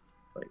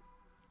 Like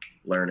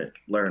learn it.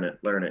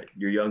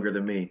 You're younger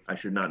than me. I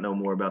should not know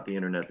more about the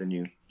internet than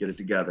you. Get it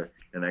together.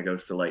 And that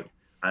goes to, like,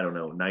 I don't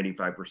know,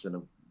 95%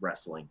 of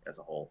wrestling as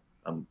a whole.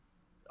 I'm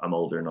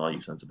older than all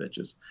you sons of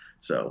bitches.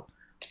 So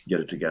get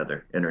it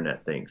together.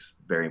 Internet things,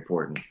 very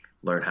important.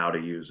 Learn how to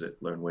use it.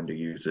 Learn when to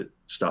use it.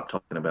 Stop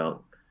talking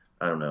about,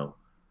 I don't know,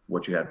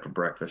 what you had for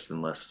breakfast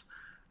unless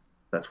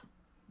that's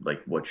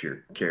like what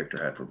your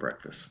character had for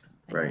breakfast,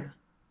 right?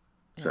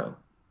 Yeah. So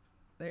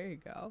there you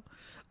go.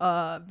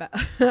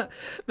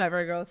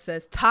 Maverick Girl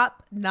says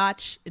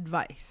top-notch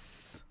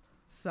advice.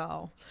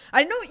 So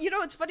I know,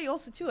 it's funny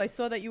also too, I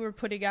saw that you were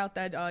putting out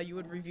that you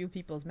would review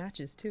people's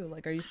matches too.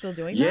 Like, are you still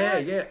doing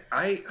that? Yeah.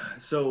 I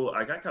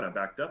got kind of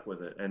backed up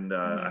with it, and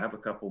I have a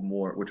couple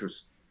more, which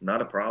was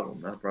not a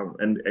problem.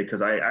 And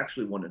because I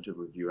actually wanted to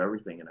review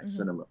everything, and I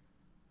sent them,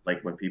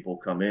 like, when people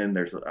come in,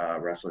 there's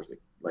wrestlers that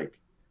like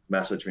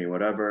message me,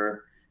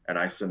 whatever, and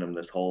I send them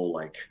this whole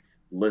like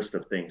list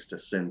of things to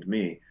send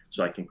me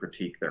so I can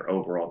critique their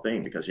overall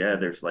thing. Because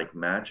there's like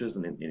matches,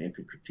 and you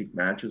can critique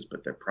matches,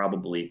 but they're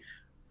probably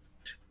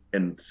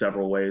in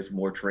several ways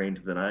more trained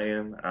than I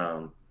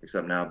am.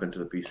 Except now I've been to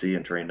the PC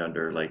and trained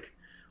under like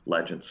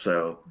legends.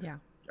 So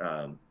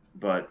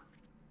but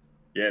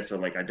Yeah, so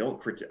like I don't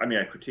critique. I mean,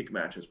 I critique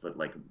matches, but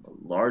like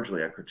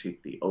largely I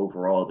critique the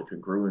overall the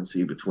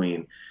congruency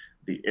between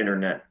the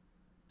internet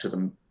to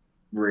the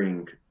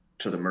ring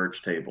to the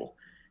merch table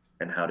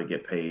and how to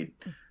get paid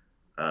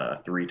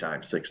 3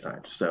 times, 6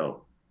 times.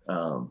 So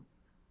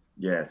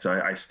yeah,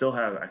 so I still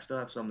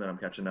have some that I'm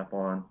catching up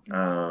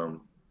on.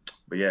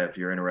 But yeah, if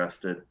you're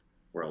interested,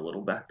 we're a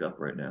little backed up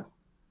right now,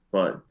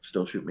 but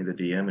still shoot me the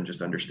DM and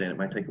just understand it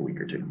might take a week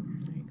or two.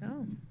 There you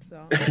go.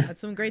 So that's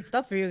some great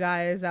stuff for you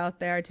guys out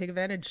there. Take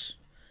advantage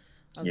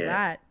of Yeah.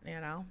 that. You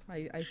know,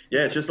 I see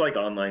Yeah, it's it. just like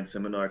online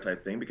seminar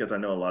type thing because I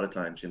know a lot of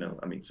times,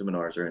 I mean,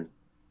 seminars are in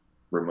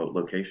remote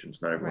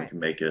locations. Not everyone Right. can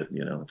make it.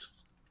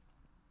 It's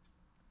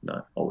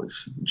not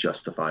always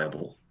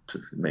justifiable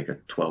to make a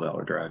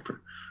 12-hour drive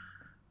for,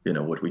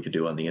 what we could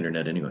do on the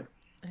internet anyway.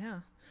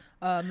 Yeah.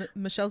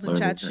 Michelle's in Learn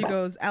chat. it. She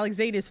goes, Alex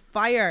Zane is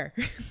fire.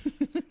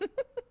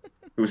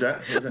 Who's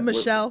that? Who's that?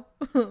 Michelle.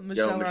 Yo,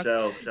 Michelle Rock.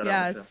 Michelle. Shout out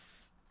Yes. Michelle.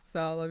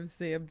 So let me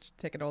see. I'm just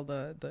taking all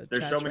the There's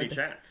chats so right many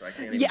there. chats. I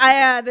can't even.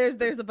 Yeah,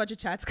 there's a bunch of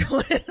chats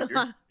going Your,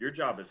 on. your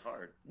job is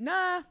hard.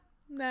 Nah.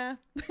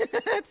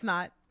 It's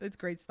not. It's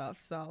great stuff.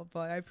 So,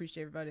 but I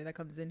appreciate everybody that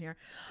comes in here.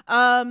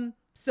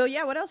 So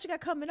yeah, what else you got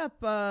coming up?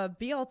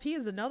 BLP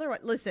is another one.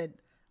 Listen,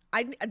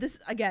 this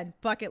again,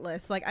 bucket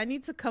list. Like I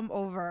need to come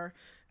over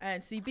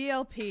and see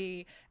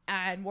BLP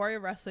and Warrior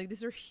Wrestling.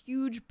 These are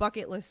huge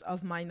bucket lists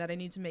of mine that I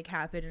need to make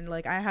happen. And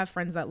like I have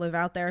friends that live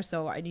out there,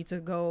 so I need to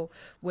go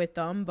with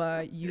them.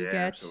 But you Yeah,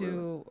 get absolutely.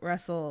 to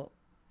wrestle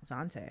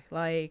Dante.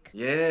 Like,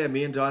 Yeah,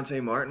 me and Dante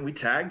Martin, we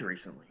tagged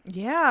recently. I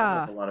don't know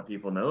yeah. if a lot of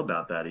people know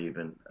about that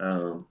even.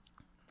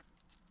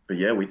 But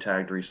yeah, we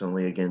tagged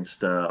recently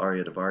against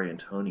Arya Davari and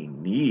Tony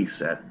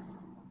Nese at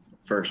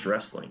First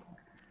Wrestling.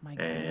 My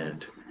And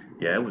goodness.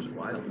 yeah, it was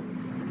wild.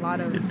 A lot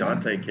The of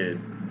Dante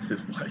kid is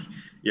what,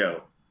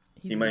 yo,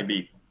 he's he might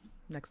be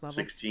next level.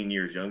 16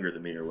 years younger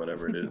than me or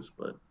whatever it is,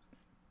 but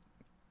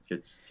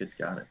kids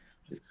got it.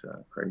 It's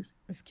crazy.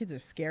 These kids are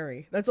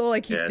scary. That's all I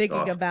keep Yeah, it's thinking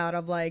awesome. about.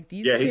 I'm like,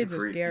 these Yeah, he's kids a are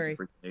freak. He's scary. a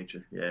freak of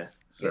nature. Yeah.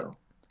 So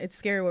It's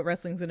scary what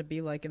wrestling's gonna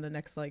be like in the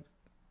next like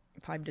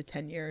 5 to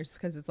 10 years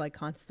because it's like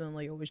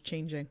constantly always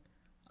changing.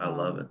 I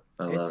love it.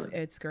 I love it.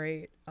 It's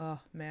great. Oh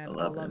man, I I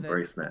love it. love it.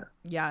 Embrace that.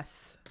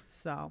 Yes.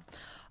 So,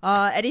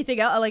 anything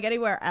else? Like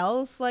anywhere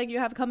else? Like you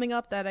have coming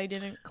up that I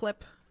didn't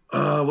clip?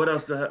 What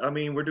else? I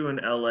mean, we're doing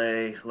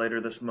LA later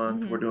this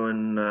month. We're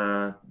doing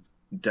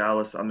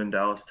Dallas. I'm in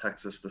Dallas,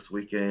 Texas this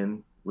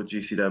weekend with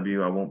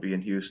GCW. I won't be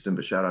in Houston,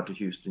 but shout out to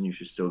Houston. You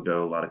should still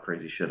go. A lot of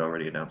crazy shit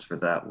already announced for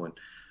that one.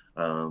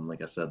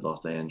 Like I said,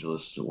 Los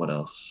Angeles. What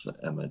else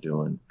am I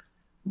doing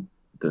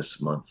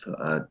this month?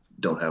 I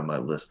don't have my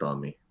list on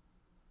me.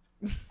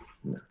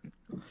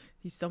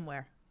 He's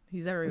somewhere.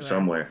 He's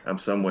everywhere. I'm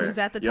somewhere. He's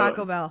at the Yo,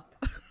 Taco Bell.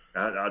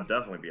 I'll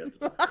definitely be at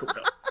the Taco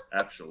Bell.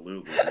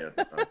 Absolutely be at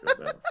the Taco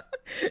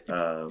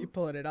Bell. You're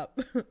pulling it up.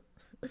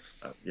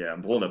 Yeah,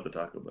 I'm pulling up the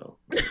Taco Bell.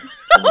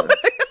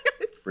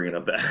 Bringing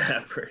up the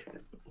app right now.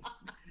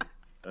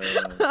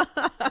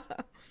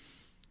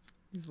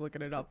 He's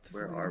looking it up.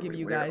 Where So are give we?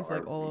 you Where guys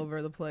like are all we?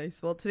 over the place.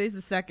 Well, today's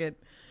the 2nd.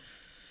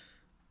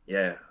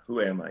 Yeah,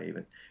 who am I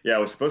even? Yeah, I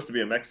was supposed to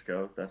be in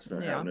Mexico. That's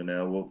not Yeah. happening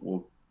now.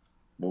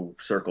 We'll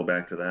circle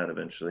back to that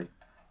eventually.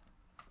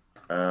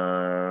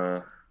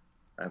 I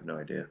have no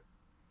idea.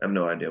 I have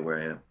no idea where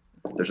I am.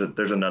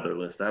 There's another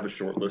list. I have a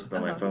short list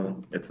on my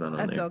phone. It's not on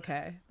That's there.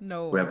 okay.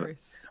 No We have a-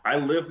 worries. I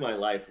live my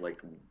life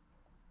like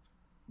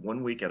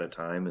 1 week at a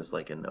time is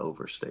like an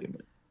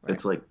overstatement. Right.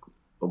 It's like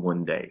a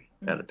 1 day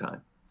at a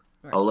time.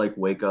 Right. I'll like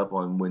wake up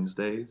on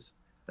Wednesdays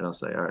and I'll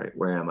say, all right,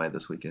 where am I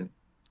this weekend?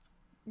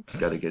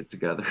 Got to get it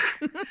together.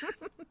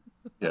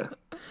 Yeah.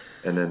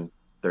 And then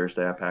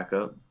Thursday I pack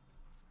up.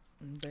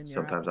 And then you're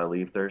Sometimes I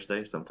leave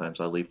Thursday. Sometimes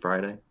I leave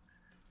Friday.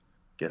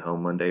 Get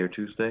home Monday or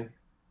Tuesday.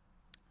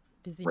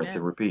 busy Rinse man.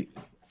 and repeat.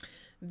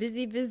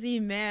 Busy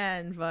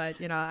man. But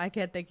I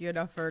can't thank you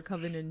enough for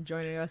coming and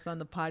joining us on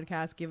the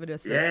podcast, giving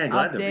us Yeah, an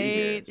glad to be here.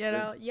 update. It's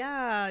been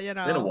Yeah,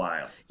 been a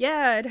while.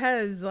 Yeah, it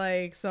has.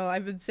 Like, so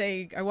I've been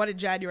saying I wanted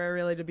January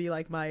really to be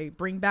like my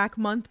bring back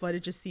month, but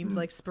it just seems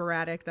like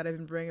sporadic that I've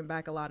been bringing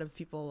back a lot of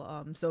people.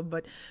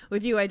 But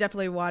with you, I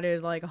definitely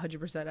wanted like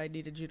 100%. I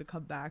needed you to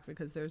come back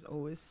because there's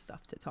always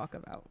stuff to talk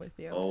about with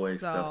you. Always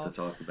stuff So, to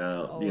talk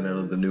about.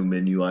 always. The new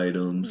menu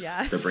items.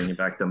 Yes. They're bringing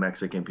back the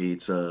Mexican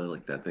pizza,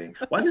 like that thing.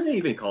 Why do they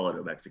even call it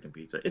a Mexican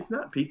pizza? It's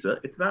not pizza.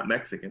 It's not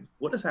Mexican.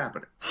 What is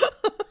happening?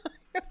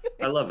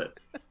 I love it.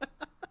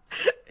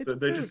 It's They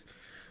food. just,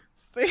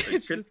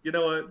 It's just you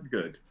know what?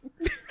 Good.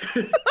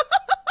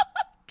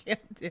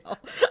 can't deal.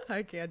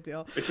 I can't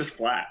deal. It's just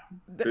flat.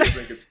 They just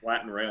think it's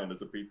flat and round.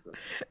 It's a pizza.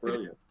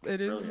 Brilliant. It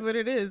is Brilliant. what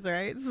it is,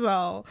 right?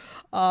 So,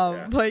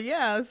 Yeah. but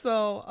yeah,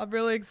 so I'm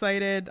really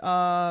excited.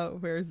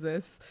 Where's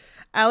this?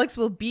 Alex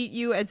will beat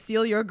you and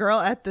steal your girl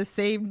at the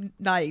same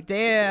night.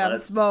 Damn,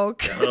 Let's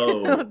smoke.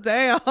 go.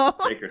 Damn.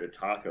 Take her to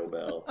Taco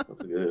Bell.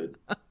 That's good.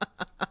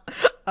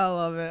 I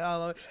love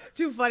it.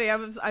 Too funny.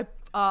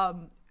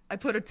 I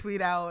put a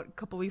tweet out a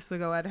couple weeks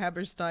ago at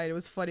Hammerstein. It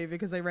was funny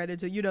because I ran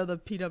into, the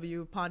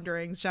PW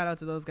Ponderings. Shout out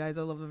to those guys.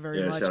 I love them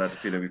very much. Shout out to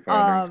PW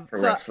Ponderings for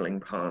so wrestling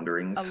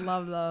ponderings. I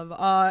love them.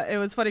 It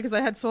was funny because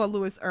I had saw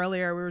Lewis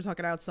earlier. We were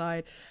talking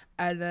outside,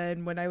 and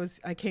then when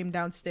I came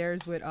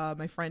downstairs with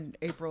my friend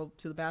April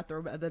to the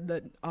bathroom, and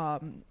then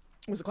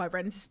I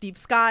ran into Steve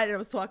Scott and I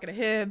was talking to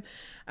him,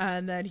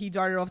 and then he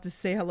darted off to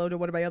say hello to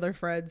one of my other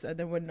friends, and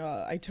then when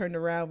I turned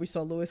around, we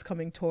saw Lewis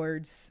coming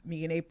towards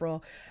me and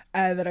April,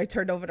 and then I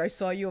turned over and I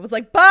saw you. I was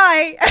like,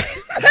 bye.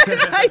 And then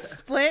I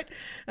split,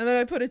 and then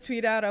I put a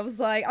tweet out. I was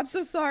like, I'm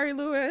so sorry,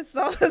 Lewis.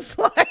 I was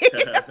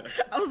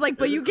like,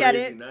 but you get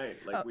it. Night.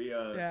 Like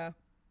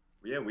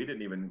we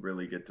didn't even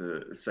really get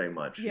to say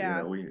much.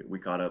 Yeah. We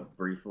caught up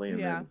briefly, and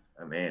then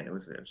man, it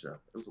was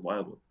a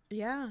wild one.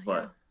 Yeah,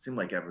 but it seemed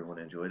like everyone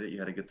enjoyed it. You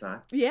had a good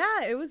time.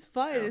 Yeah, it was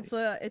fun.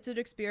 It's an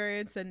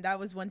experience, and that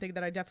was one thing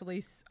that I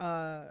definitely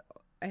I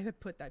had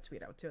put that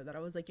tweet out too. That I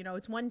was like,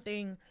 it's one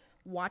thing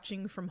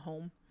watching from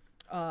home,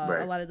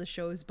 a lot of the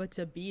shows, but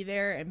to be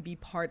there and be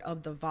part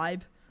of the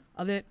vibe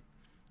of it,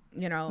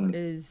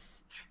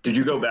 is. Did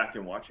you go back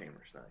and watch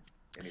Hammerstein?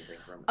 Anything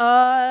from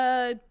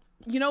it?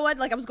 You know what?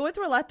 Like I was going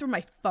through a lot through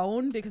my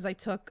phone because I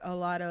took a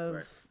lot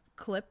of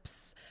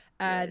clips.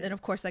 And then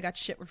of course I got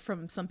shit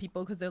from some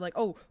people because they're like,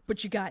 oh,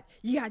 but you got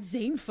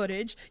Zayn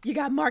footage, you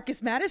got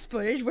Marcus Matters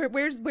footage.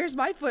 Where's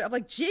my foot? I'm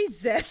like,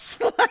 Jesus,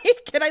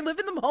 like, can I live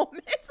in the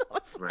moment?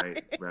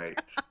 Right.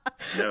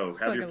 No,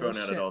 have your phone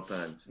out at all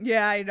times.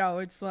 Yeah, I know.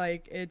 It's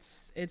like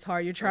it's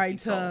hard. You're trying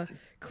to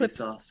clip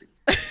saucy.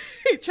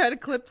 You try to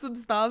clip some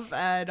stuff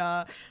and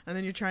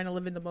then you're trying to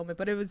live in the moment.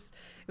 But it was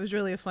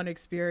really a fun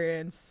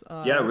experience.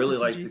 I really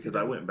liked it because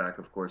I went back,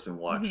 of course, and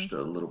watched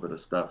a little bit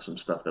of some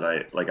stuff that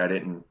I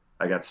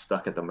got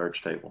stuck at the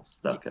merch table.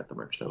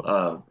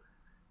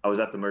 I was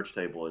at the merch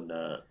table, and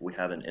we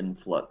had an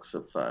influx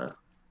of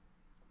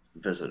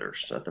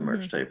visitors at the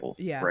merch table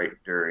right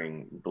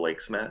during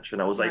Blake's match,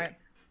 and I was like,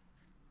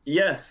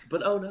 yes,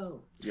 but oh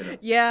no,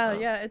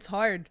 it's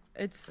hard.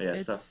 It's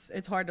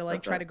hard to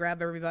try to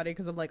grab everybody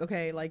because I'm like,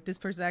 okay, like this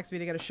person asked me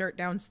to get a shirt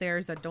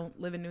downstairs that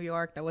don't live in New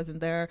York, that wasn't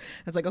there.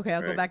 It's like, okay,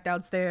 I'll go back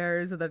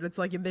downstairs, and then it's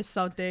like you miss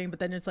something, but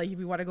then it's like if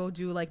you want to go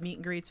do like meet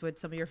and greets with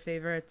some of your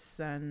favorites,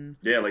 and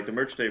like the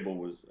merch table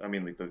was, I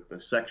mean, like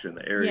the section,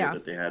 the area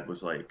that they had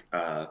was like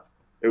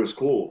it was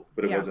cool,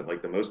 but it wasn't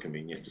like the most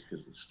convenient just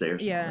because the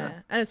stairs. Yeah,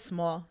 and it's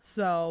small.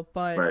 So,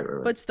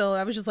 but still,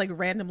 I was just like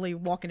randomly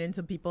walking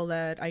into people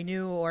that I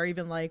knew, or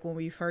even like when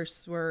we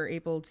first were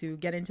able to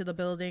get into the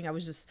building, I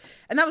was just,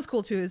 and that was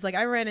cool too. Is like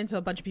I ran into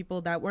a bunch of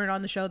people that weren't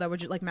on the show that were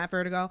just like Matt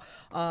Vertigo.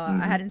 I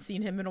hadn't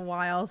seen him in a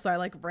while, so I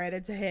like ran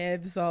into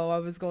him. So I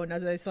was going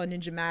as I saw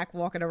Ninja Mac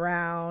walking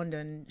around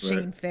and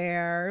Shane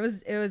Fair.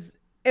 It was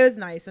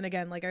nice. And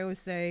again, like I always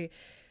say,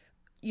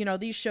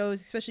 these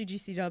shows, especially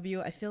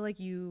GCW, I feel like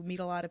you meet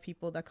a lot of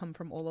people that come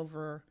from all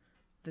over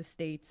the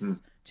states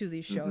to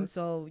these shows.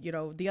 So,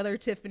 the other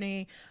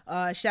Tiffany,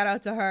 shout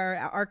out to her,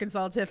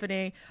 Arkansas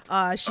Tiffany.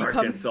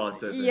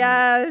 Tiffany.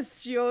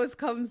 Yes, she always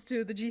comes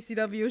to the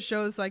GCW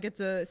shows, so I get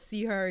to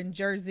see her in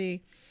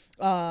Jersey.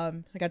 I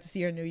got to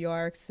see her in New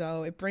York,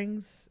 so it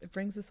brings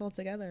us all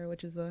together,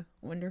 which is a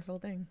wonderful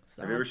thing.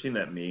 So. Have you ever seen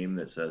that meme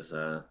that says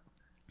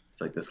it's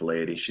like this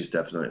lady, she's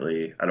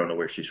definitely, I don't know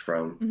where she's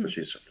from, but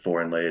she's a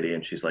foreign lady,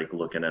 and she's like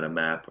looking at a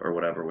map or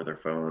whatever with her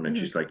phone, and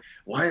she's like,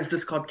 why is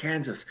this called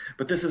Kansas?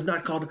 But this is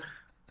not called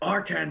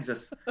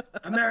Arkansas,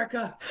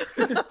 America.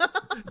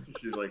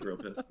 She's like real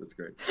pissed. That's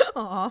great.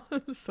 Aw,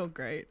 so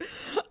great.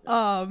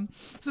 So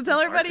tell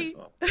everybody,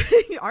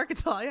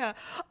 Arkansas,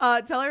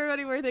 tell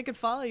everybody where they can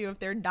follow you if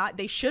they're not.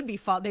 They should be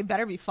they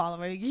better be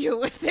following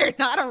you if they're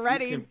not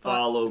already. You can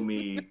follow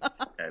me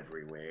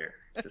everywhere.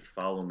 Just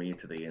follow me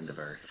to the end of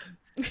Earth.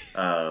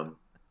 Not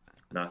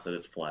that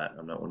it's flat.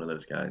 I'm not one of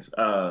those guys.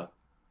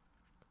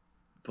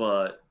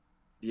 But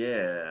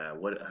yeah,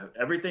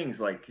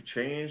 everything's like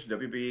changed.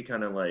 WB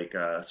kind of like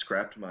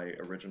scrapped my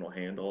original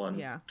handle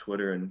on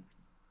Twitter and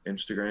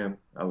Instagram.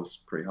 I was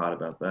pretty hot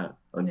about that.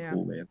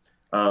 Uncool, man.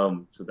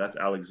 So that's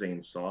Alex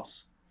Zane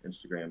Sauce,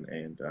 Instagram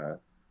and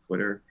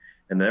Twitter.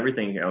 And then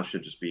everything else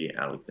should just be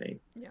Alex Zane.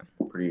 Yeah.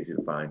 Pretty easy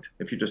to find.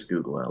 If you just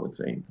Google Alex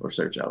Zane or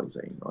search Alex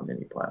Zane on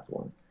any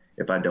platform.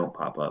 If I don't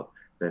pop up,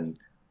 then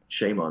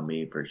shame on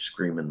me for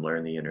screaming,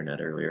 learn the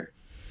internet earlier.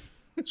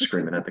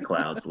 Screaming at the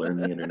clouds, learn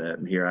the internet.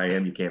 And here I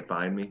am, you can't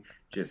find me.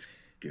 Just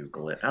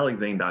Google it.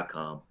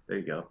 AlexZane.com. There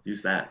you go.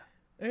 Use that.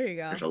 There you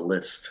go. There's a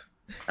list.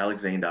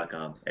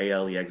 AlexZane.com.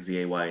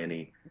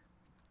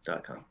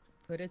 AlexZayne.com.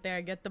 Put it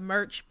there. Get the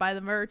merch. Buy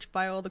the merch.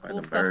 Buy all the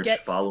cool stuff. Merch,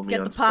 follow me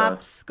get on the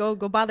pops. Stuff.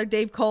 Go bother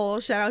Dave Cole.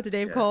 Shout out to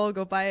Dave Cole.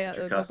 Go buy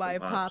a pops.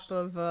 pop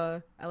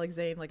of Alex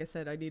Zane. Like I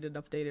said, I need an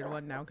updated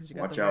one now because you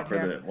got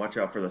watch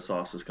out for the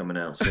sauces coming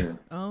out soon.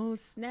 Oh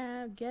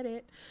snap! Get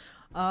it.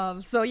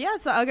 So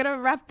I'm gonna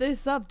wrap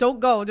this up.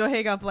 Don't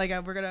hang up. Like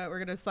we're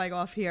gonna sign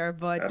off here.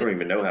 But I don't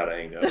even know how to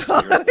hang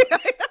up.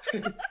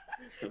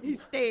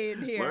 He's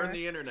staying here. Learn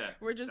the internet.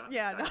 We're just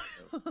Skype.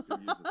 So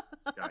uses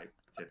Skype,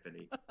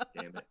 Tiffany.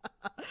 Damn it.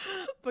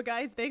 But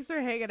guys, thanks for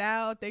hanging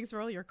out. Thanks for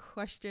all your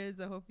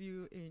questions. I hope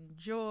you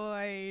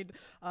enjoyed.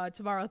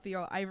 Tomorrow,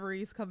 Theo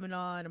Ivory's coming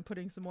on. I'm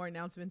putting some more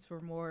announcements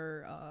for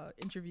more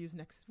interviews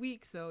next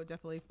week. So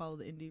definitely follow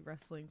the Indie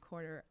Wrestling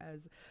Corner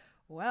as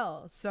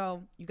well.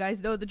 So you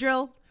guys know the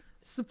drill.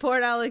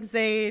 Support Alex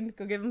Zane.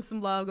 Go give him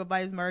some love. Go buy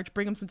his merch.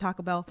 Bring him some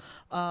Taco Bell.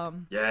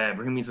 Yeah,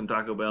 bring me some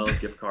Taco Bell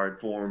gift card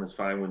form. It's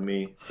fine with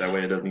me. That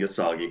way it doesn't get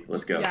soggy.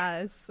 Let's go.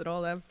 Yes, and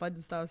all that fun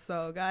stuff.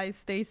 So guys,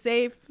 stay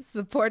safe.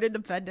 Support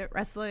independent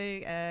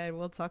wrestling, and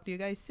we'll talk to you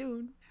guys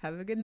soon. Have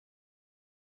a good night.